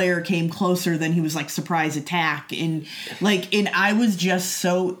the player came closer, then he was like surprise attack. And I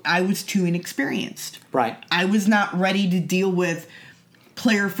was too inexperienced. Right. I was not ready to deal with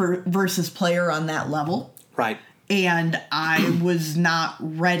player versus player on that level. Right. And I was not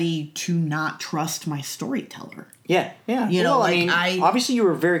ready to not trust my storyteller. Yeah. You know, I mean, obviously you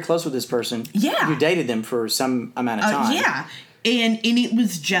were very close with this person. Yeah. You dated them for some amount of time. Yeah. And it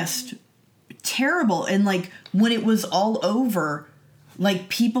was just terrible. And like when it was all over, like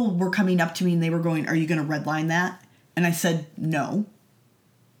people were coming up to me and they were going, are you going to redline that? And I said, no.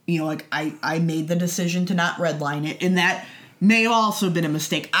 You know, like I made the decision to not redline it. And that may have also been a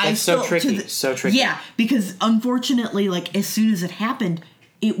mistake. It's so tricky. So tricky. Yeah. Because unfortunately, like as soon as it happened,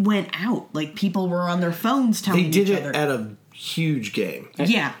 it went out. Like people were on their phones telling each other. They did it at a huge game.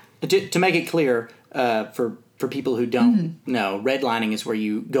 Yeah. To make it clear, for people who don't know, redlining is where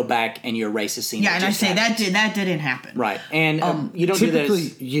you go back and you erase a scene. Yeah, and I say that didn't happen. Right, and you don't typically, do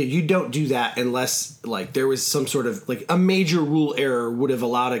that. You don't do that unless like there was some sort of like a major rule error would have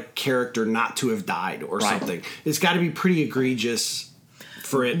allowed a character not to have died or something. It's got to be pretty egregious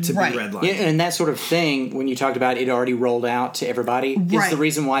for it to be redlined. Yeah, and that sort of thing, when you talked about it already rolled out to everybody, is the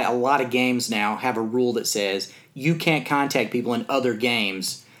reason why a lot of games now have a rule that says you can't contact people in other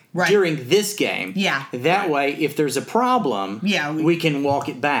games during this game. Yeah. That way, if there's a problem, we can walk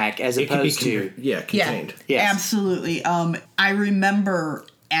it back as opposed to... contained. Yeah, yes. Absolutely. I remember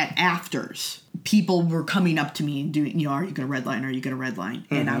at afters, people were coming up to me and doing, you know, are you going to redline? Are you going to redline?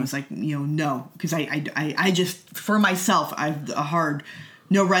 And I was like, you know, no. Because I just, for myself, I've a hard...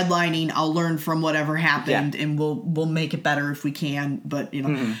 No redlining. I'll learn from whatever happened, and we'll make it better if we can. But you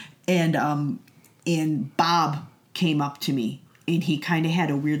know, and Bob came up to me, and he kind of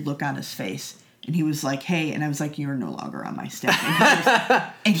had a weird look on his face, and he was like, "Hey," and I was like, "You're no longer on my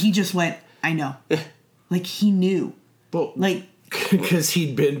staff." And he just went, "I know," like he knew, well, like because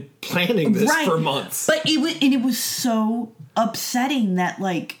he'd been planning this for months. But it was so upsetting that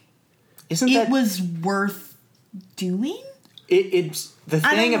like, it was worth doing. It's the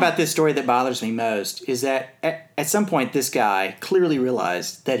thing about this story that bothers me most is that at some point this guy clearly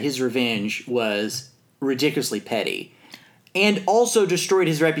realized that his revenge was ridiculously petty and also destroyed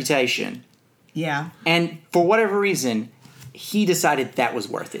his reputation. Yeah. And for whatever reason, he decided that was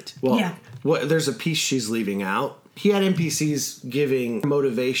worth it. Well, there's a piece she's leaving out. He had NPCs giving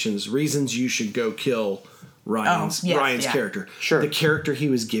motivations, reasons you should go kill Ryan's character. Sure. The character he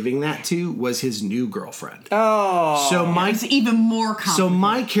was giving that to was his new girlfriend. Oh. So it's even more complicated. So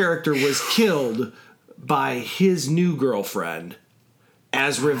my character was killed by his new girlfriend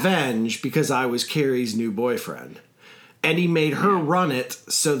as revenge because I was Carrie's new boyfriend. And he made her run it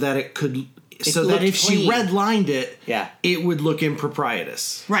so that it could... So that if she redlined it, it would look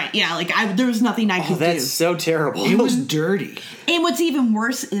improprietous. Right, yeah, like there was nothing I could do. That's so terrible. It was dirty. And what's even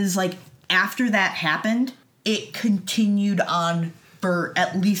worse is, like, after that happened, it continued on for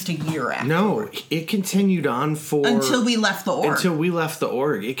at least a year after. No, it continued on for... Until we left the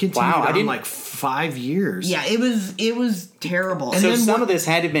org. It continued on like 5 years. Yeah, it was terrible. And so some of this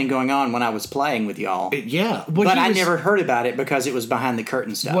had to have been going on when I was playing with y'all. But I never heard about it because it was behind the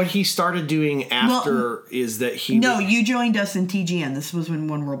curtain stuff. What he started doing after is that he... No, you joined us in TGN. This was when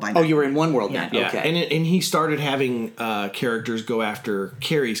One World by Night. Oh, you were in One World then. Yeah. Okay. And he started having characters go after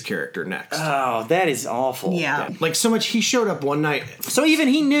Carrie's character next. Oh, that is awful. Yeah. Like so much, he showed up one night... So even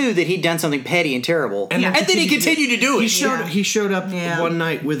he knew that he'd done something petty and terrible, and then he continued to do it. He showed up one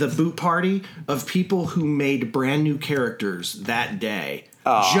night with a boot party of people who made brand new characters that day,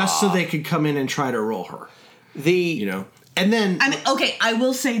 just so they could come in and try to roll her. And then I mean, okay, I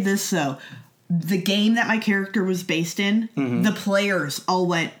will say this though: the game that my character was based in, the players all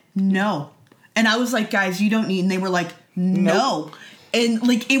went no, and I was like, guys, you don't need, and they were like, no. Nope. And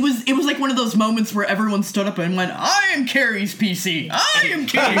like it was like one of those moments where everyone stood up and went, "I am Carrie's PC. I am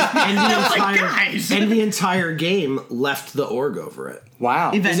Carrie's." And I was like, guys. And the entire game left the org over it.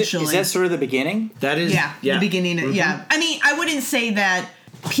 Wow. Eventually, is that sort of the beginning? That is, the beginning. I mean, I wouldn't say that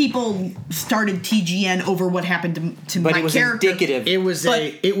people started TGN over what happened to But my it was character. indicative. It was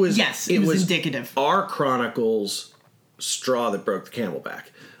yes, it was indicative. Our chronicles straw that broke the camel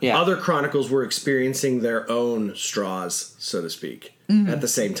back. Yeah. Other chronicles were experiencing their own straws, so to speak, at the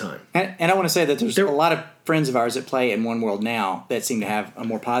same time. And I want to say that there's a lot of friends of ours that play in One World now that seem to have a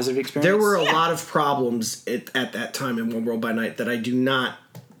more positive experience. There were a lot of problems at that time in One World by Night that I do not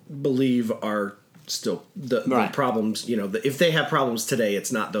believe are still the problems. You know, if they have problems today,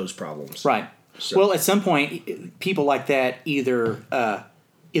 it's not those problems. Right. So. Well, at some point, people like that either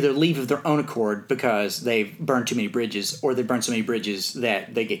leave of their own accord because they've burned too many bridges, or they burn so many bridges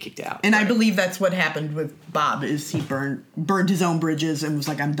that they get kicked out. And I believe that's what happened with Bob. Is he burned his own bridges and was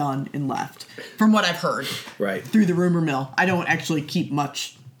like, "I'm done," and left. From what I've heard, right through the rumor mill. I don't actually keep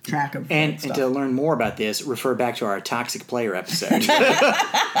much track of. And to learn more about this, refer back to our toxic player episode.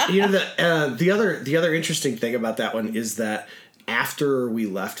 You know, the other interesting thing about that one is that after we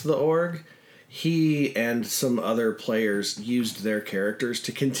left the org, he and some other players used their characters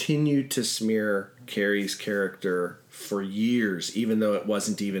to continue to smear Carrie's character for years, even though it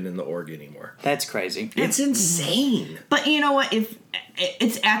wasn't even in the org anymore. That's crazy. It's insane. But you know what? If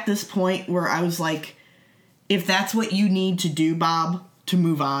it's at this point where I was like, if that's what you need to do, Bob, to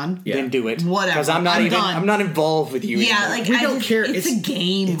move on, then do it. Whatever. Because I'm not involved with you. Yeah, anymore. like We don't care. It's a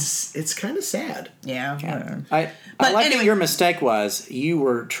game. It's kind of sad. Yeah. I like that your mistake was you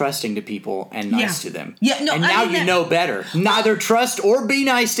were trusting to people and nice to them. Yeah, no, and now you know better. Neither trust or be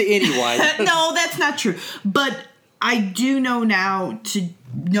nice to anyone. No, that's not true. But I do know now to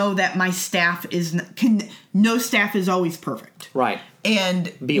know that my staff no staff is always perfect. Right.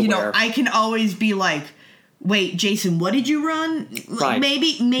 And be aware. I can always be like, wait, Jason, what did you run? Right.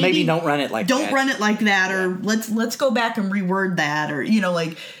 Maybe don't run it like that. Don't run it like that, or let's go back and reword that, or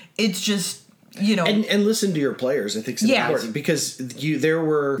like it's just. And listen to your players. I think it's important because there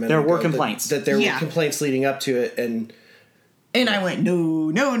were complaints that there were complaints leading up to it, and I went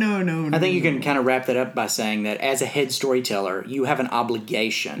no. I think you can kind of wrap that up by saying that as a head storyteller, you have an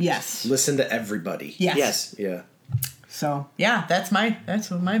obligation. Yes, listen to everybody. Yes. Yeah. So that's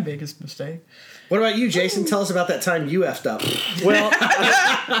my biggest mistake. What about you, Jason? Tell us about that time you effed up. Well,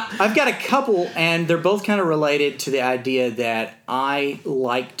 I've got a couple, and they're both kind of related to the idea that I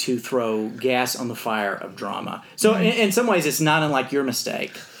like to throw gas on the fire of drama. So in some ways, it's not unlike your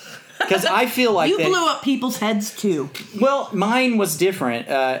mistake. Because I feel like you blew up people's heads, too. Well, mine was different.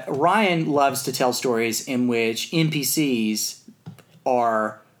 Ryan loves to tell stories in which NPCs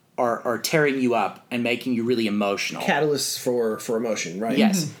are tearing you up and making you really emotional. Catalysts for emotion, right?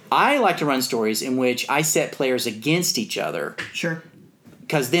 Yes. Mm-hmm. I like to run stories in which I set players against each other. Sure.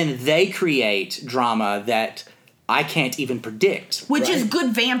 Because then they create drama that I can't even predict. Which is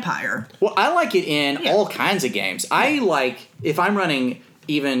good vampire. Well, I like it in all kinds of games. I like, if I'm running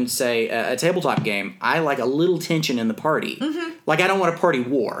even, say, a tabletop game, I like a little tension in the party. Mm-hmm. Like, I don't want a party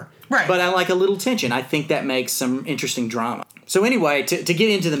war. Right. But I like a little tension. I think that makes some interesting drama. So anyway, to get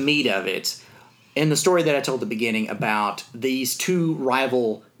into the meat of it, in the story that I told at the beginning about these two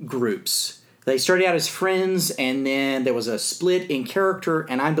rival groups, they started out as friends, and then there was a split in character,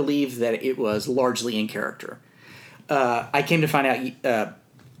 and I believe that it was largely in character. I came to find out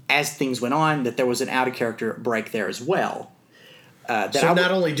as things went on that there was an out-of-character break there as well. So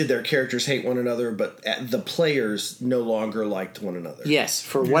not only did their characters hate one another, but the players no longer liked one another. Yes,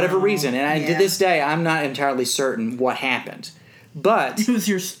 for whatever reason. And to this day, I'm not entirely certain what happened. But it was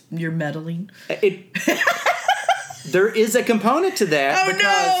your meddling. There is a component to that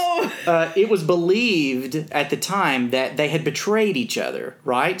because it was believed at the time that they had betrayed each other,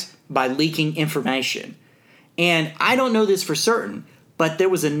 right, by leaking information. And I don't know this for certain, but there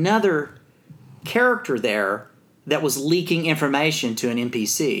was another character there that was leaking information to an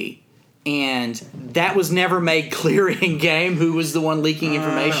NPC, and that was never made clear in game who was the one leaking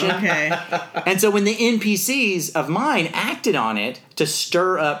information. Okay. And so when the NPCs of mine acted on it to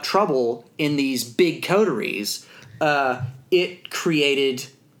stir up trouble in these big coteries, it created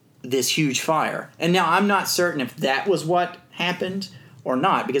this huge fire. And now I'm not certain if that was what happened or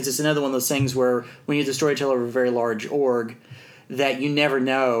not, because it's another one of those things where when you're the storyteller of a very large org, that you never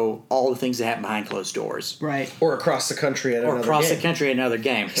know all the things that happen behind closed doors. Right. Or across the country at another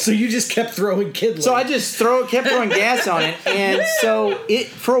game. So you just kept throwing kid. So I just kept throwing gas on it, and so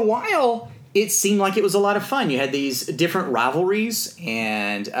for a while it seemed like it was a lot of fun. You had these different rivalries,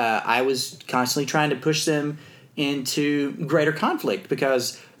 and I was constantly trying to push them into greater conflict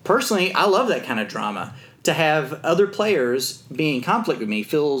because personally I love that kind of drama. To have other players being in conflict with me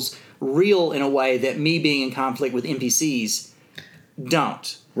feels real in a way that me being in conflict with NPCs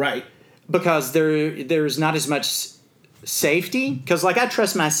don't. Right. Because there's not as much safety, because like I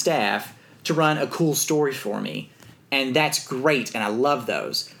trust my staff to run a cool story for me, and that's great, and I love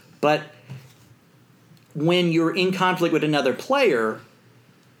those. But when you're in conflict with another player,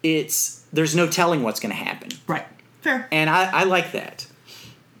 there's no telling what's going to happen. Right. Fair. And I like that.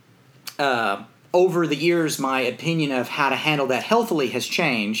 Over the years, my opinion of how to handle that healthily has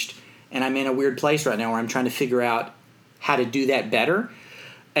changed, and I'm in a weird place right now where I'm trying to figure out how to do that better.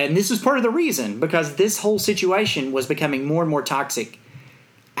 And this is part of the reason, because this whole situation was becoming more and more toxic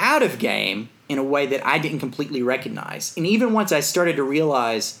out of game in a way that I didn't completely recognize. And even once I started to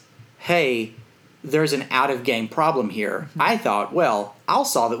realize, hey, there's an out-of-game problem here, I thought, well, I'll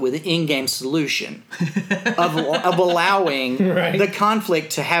solve it with an in-game solution of allowing the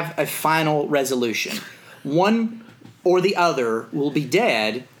conflict to have a final resolution. One or the other will be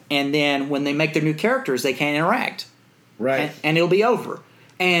dead, and then when they make their new characters, they can't interact. Right. And it'll be over.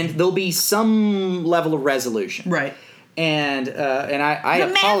 And there'll be some level of resolution. Right. And I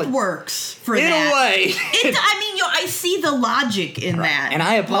the math works for in that. a way. I see the logic in that. And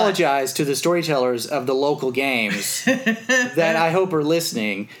I apologize to the storytellers of the local games that I hope are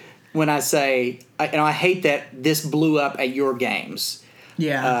listening when I say, I hate that this blew up at your games.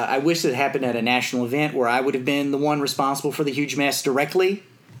 Yeah. I wish it happened at a national event where I would have been the one responsible for the huge mess directly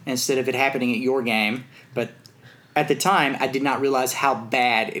instead of it happening at your game. But at the time, I did not realize how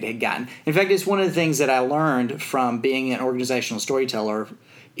bad it had gotten. In fact, it's one of the things that I learned from being an organizational storyteller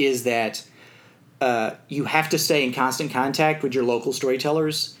is that you have to stay in constant contact with your local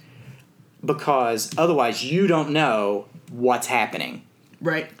storytellers, because otherwise you don't know what's happening.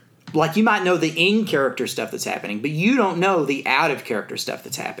 Right. Like, you might know the in-character stuff that's happening, but you don't know the out-of-character stuff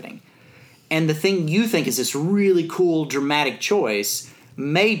that's happening. And the thing you think is this really cool, dramatic choice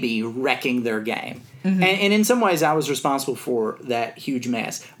may be wrecking their game. Mm-hmm. And in some ways, I was responsible for that huge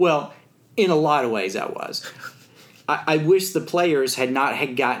mess. Well, in a lot of ways, I was. I wish the players had not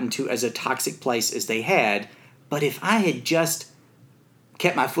had gotten to as a toxic place as they had, but if I had just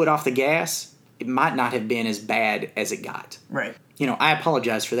kept my foot off the gas, it might not have been as bad as it got. Right. I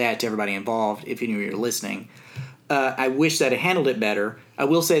apologize for that to everybody involved, if any of you are listening. I wish that I handled it better. I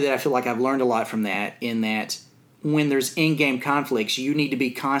will say that I feel like I've learned a lot from that, in that when there's in-game conflicts, you need to be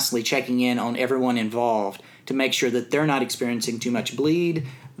constantly checking in on everyone involved to make sure that they're not experiencing too much bleed,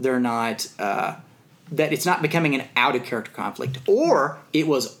 they're not, that it's not becoming an out-of-character conflict. Or it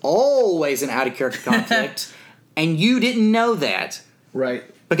was always an out-of-character conflict, and you didn't know that. Right.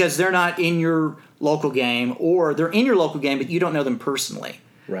 Because they're not in your local game, or they're in your local game, but you don't know them personally.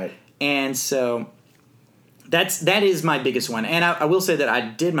 Right. And so that is my biggest one. And I will say that I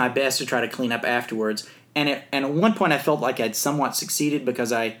did my best to try to clean up afterwards. And at one point I felt like I'd somewhat succeeded,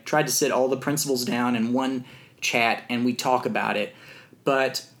 because I tried to sit all the principals down in one chat and we talk about it.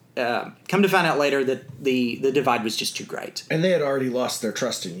 But come to find out later that the divide was just too great. And they had already lost their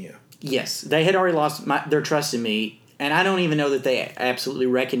trust in you. Yes, they had already lost their trust in me. And I don't even know that they absolutely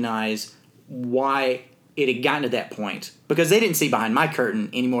recognize why it had gotten to that point, because they didn't see behind my curtain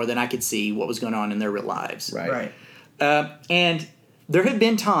any more than I could see what was going on in their real lives. Right. And there have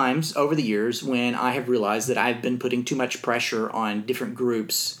been times over the years when I have realized that I've been putting too much pressure on different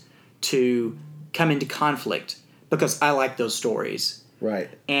groups to come into conflict, because I like those stories. Right.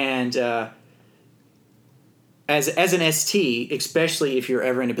 And as an ST, especially if you're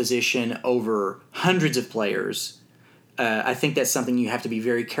ever in a position over hundreds of players, I think that's something you have to be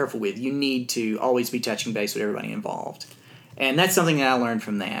very careful with. You need to always be touching base with everybody involved. And that's something that I learned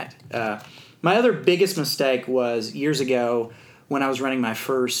from that. My other biggest mistake was years ago when I was running my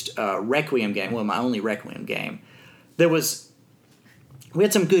first Requiem game, my only Requiem game. We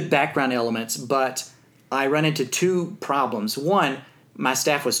had some good background elements, but I ran into two problems. One, my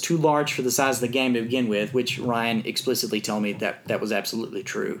staff was too large for the size of the game to begin with, which Ryan explicitly told me that was absolutely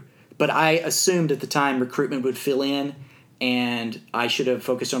true. But I assumed at the time recruitment would fill in, and I should have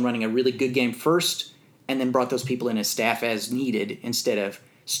focused on running a really good game first and then brought those people in as staff as needed instead of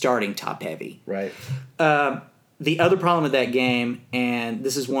starting top heavy. Right. The other problem with that game, and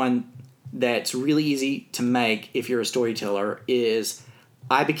this is one that's really easy to make if you're a storyteller, is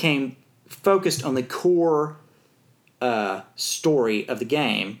I became focused on the core story of the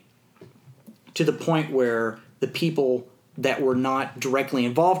game to the point where the people that were not directly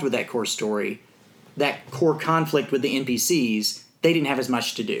involved with that core story, that core conflict with the NPCs, they didn't have as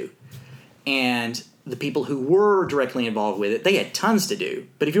much to do. And the people who were directly involved with it, they had tons to do.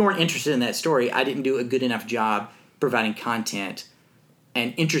 But if you weren't interested in that story, I didn't do a good enough job providing content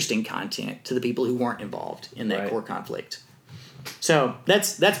and interesting content to the people who weren't involved in that core conflict. So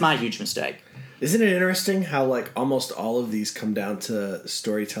that's my huge mistake. Isn't it interesting how almost all of these come down to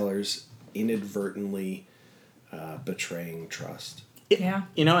storytellers inadvertently betraying trust. Yeah.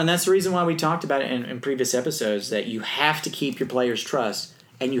 You know, and that's the reason why we talked about it in previous episodes, that you have to keep your players' trust,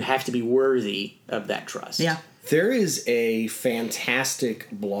 and you have to be worthy of that trust. Yeah. There is a fantastic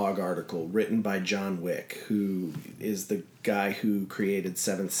blog article written by John Wick, who is the guy who created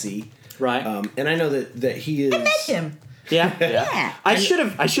 7th Sea. Right. And I know that he is... I met him. Yeah. Yeah. I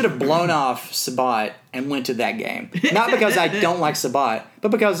should have blown off Sabat and went to that game. Not because I don't like Sabat, but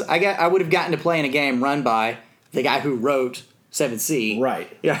because I would have gotten to play in a game run by the guy who wrote 7th Sea. Right.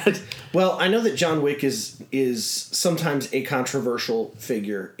 Yeah. Well, I know that John Wick is sometimes a controversial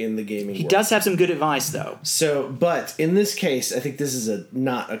figure in the gaming He world. does have some good advice, though. So, but in this case, I think this is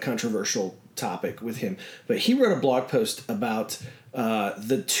not a controversial topic with him. But he wrote a blog post about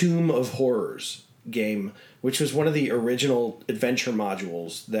the Tomb of Horrors game, which was one of the original adventure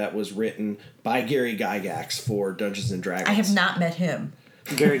modules that was written by Gary Gygax for Dungeons and Dragons. I have not met him.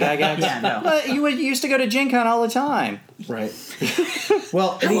 Gary Gygax? Yeah, no. Well, you used to go to Gen Con all the time. Right.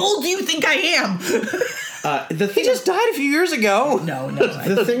 Well, How old do you think I am? He just died a few years ago. No.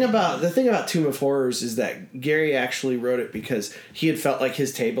 the thing about Tomb of Horrors is that Gary actually wrote it because he had felt like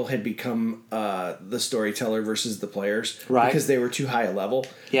his table had become the storyteller versus the players, right? Because they were too high a level.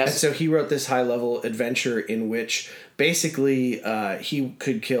 Yes. And so he wrote this high level adventure in which basically he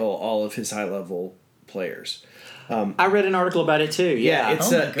could kill all of his high level players. I read an article about it too. Yeah,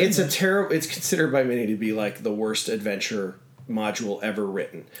 it's a terrible. It's considered by many to be like the worst adventure module ever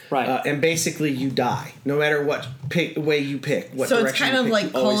written. Right. And basically you die no matter what way you pick. What so it's direction kind of you pick, like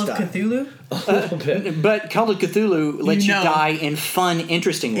you Call always of die. Cthulhu? A little bit. But Call of Cthulhu lets you know. die in fun,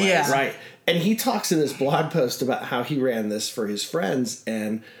 interesting ways. Yeah. Right. And he talks in this blog post about how he ran this for his friends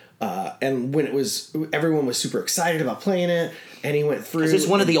and when it was everyone was super excited about playing it and he went through. It's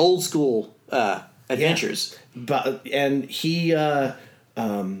one of the old school adventures. Yeah. And he had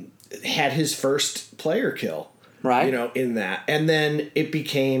his first player kill. Right. You know, in that. And then it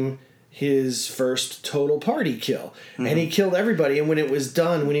became his first total party kill. Mm-hmm. And he killed everybody. And when he was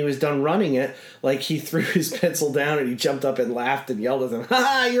done running it, like he threw his pencil down and he jumped up and laughed and yelled at them,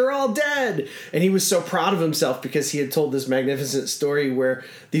 "Ha, you're all dead." And he was so proud of himself because he had told this magnificent story where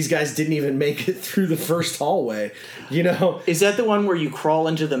these guys didn't even make it through the first hallway. You know? Is that the one where you crawl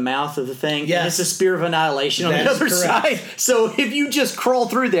into the mouth of the thing? Yes. And it's a spear of annihilation on That the is other correct. side. So if you just crawl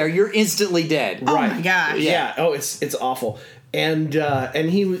through there, you're instantly dead. Oh Right. my gosh. Yeah. Oh, it's awful. And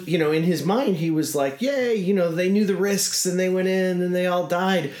he, you know, in his mind, he was like, "Yay!" You know, they knew the risks and they went in and they all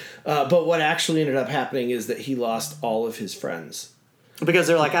died. But what actually ended up happening is that he lost all of his friends Because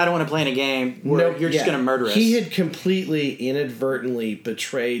they're like, I don't want to play in a game where you're just going to murder us. He had completely inadvertently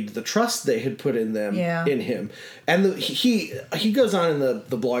betrayed the trust they had put in them, in him. And he goes on in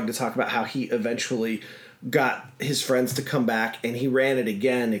the blog to talk about how he eventually got his friends to come back and he ran it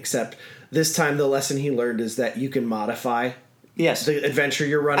again, except this time the lesson he learned is that you can modify the adventure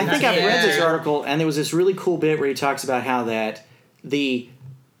you're running. I think I've read this article, and there was this really cool bit where he talks about how that he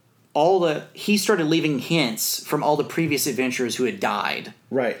started leaving hints from all the previous adventurers who had died.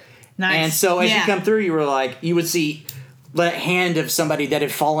 Right. Nice. And so as you come through, you would see the hand of somebody that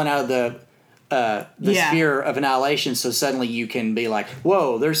had fallen out of the sphere of annihilation. So suddenly you can be like,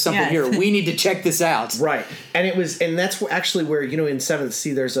 "Whoa, there's something here. We need to check this out." Right. And that's actually where, you know, in 7th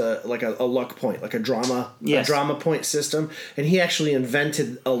Sea there's a luck point, like a drama point system, and he actually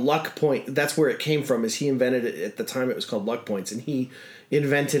invented a luck point. That's where it came from. Is he invented it at the time it was called luck points, and he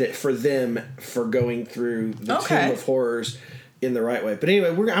invented it for them for going through the Tomb of Horrors in the right way. But anyway,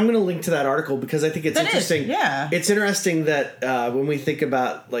 I'm going to link to that article because I think it's interesting. It's interesting that when we think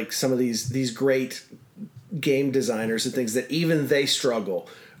about like some of these great game designers and things, that even they struggle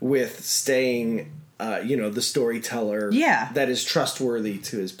with staying, the storyteller that is trustworthy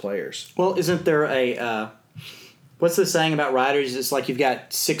to his players. Well, isn't there what's the saying about writers? It's like you've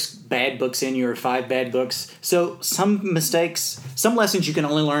got 6 bad books in you or 5 bad books. So some lessons you can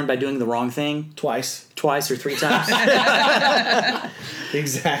only learn by doing the wrong thing. Twice or 3 times.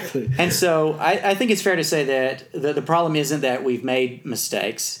 Exactly. And so I think it's fair to say that the problem isn't that we've made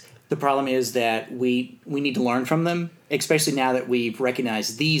mistakes. The problem is that we need to learn from them, especially now that we've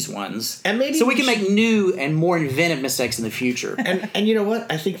recognized these ones. And maybe so we can make new and more inventive mistakes in the future. And you know what?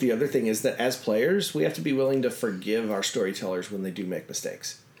 I think the other thing is that as players, we have to be willing to forgive our storytellers when they do make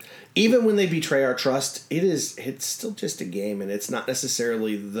mistakes. Even when they betray our trust, it's still just a game, and it's not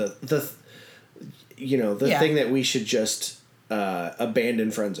necessarily the thing that we should just abandon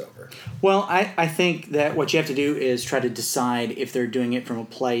friends over. Well, I think that what you have to do is try to decide if they're doing it from a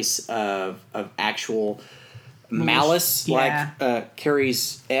place of actual malice, like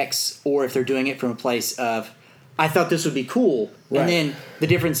Carrie's ex, or if they're doing it from a place of, I thought this would be cool. Right. And then the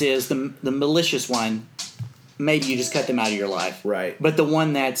difference is the malicious one maybe you just cut them out of your life. Right. But the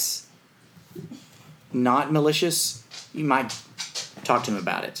one that's not malicious, you might talk to them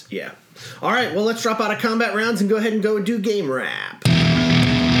about it. Yeah. All right, well, let's drop out of combat rounds and go ahead and go do game wrap.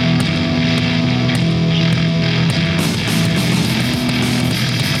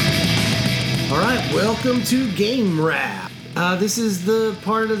 All right, welcome to Game Wrap. This is the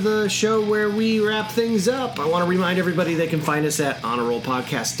part of the show where we wrap things up. I want to remind everybody they can find us at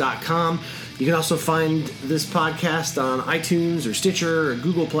honorrollpodcast.com. You can also find this podcast on iTunes or Stitcher or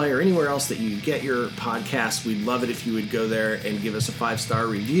Google Play or anywhere else that you get your podcasts. We'd love it if you would go there and give us a 5-star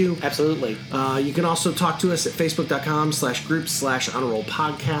review. Absolutely. You can also talk to us at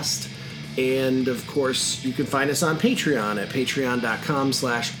facebook.com/groups/honorrollpodcast. And, of course, you can find us on Patreon at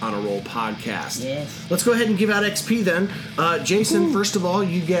patreon.com/honorrollpodcast. Yes. Let's go ahead and give out XP then. Jason, first of all,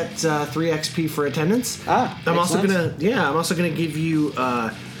 you get 3 XP for attendance. I'm also gonna give you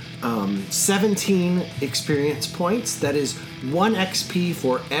 17 experience points. That is 1 XP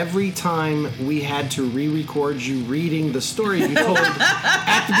for every time we had to re-record you reading the story you told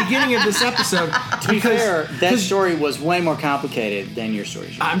at the beginning of this episode. To be fair, that story was way more complicated than your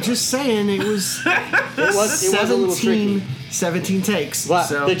story. I'm just saying it was it was a little tricky. 17 takes. But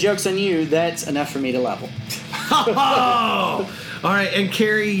so. the joke's on you. That's enough for me to level. Oh! All right, and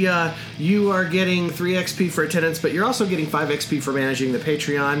Carrie, you are getting 3 XP for attendance, but you're also getting 5 XP for managing the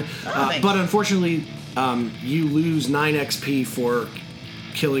Patreon. But unfortunately, you lose 9 XP for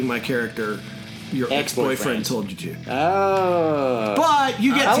killing my character. Your ex-boyfriend told you to. Oh. But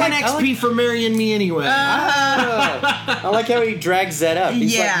you get 10 XP for marrying me anyway. I like how he drags that up.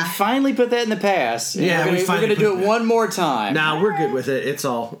 He's like, you finally put that in the past. Yeah, we're going to do it one more time. Nah, we're good with it. It's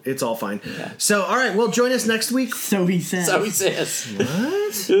all fine. Yeah. So, all right, well, join us next week. So he says.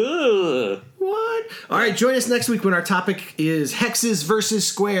 What? Ugh. What? All right, join us next week when our topic is hexes versus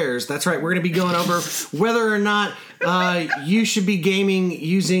squares. That's right, we're going to be going over whether or not you should be gaming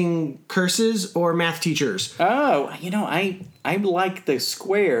using curses or math teachers. Oh, I like the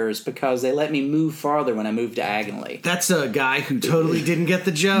squares because they let me move farther when I move diagonally. That's a guy who totally didn't get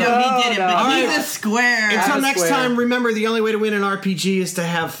the joke. No, he didn't, but All he's right. a square. Until next time, remember the only way to win an RPG is to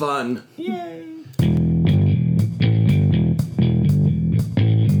have fun. Yay.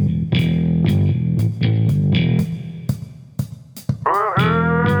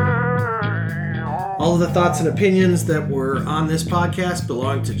 All of the thoughts and opinions that were on this podcast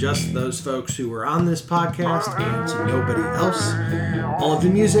belong to just those folks who were on this podcast and to nobody else. All of the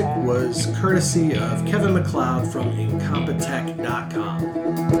music was courtesy of Kevin MacLeod from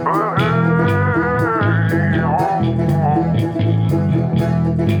Incompetech.com.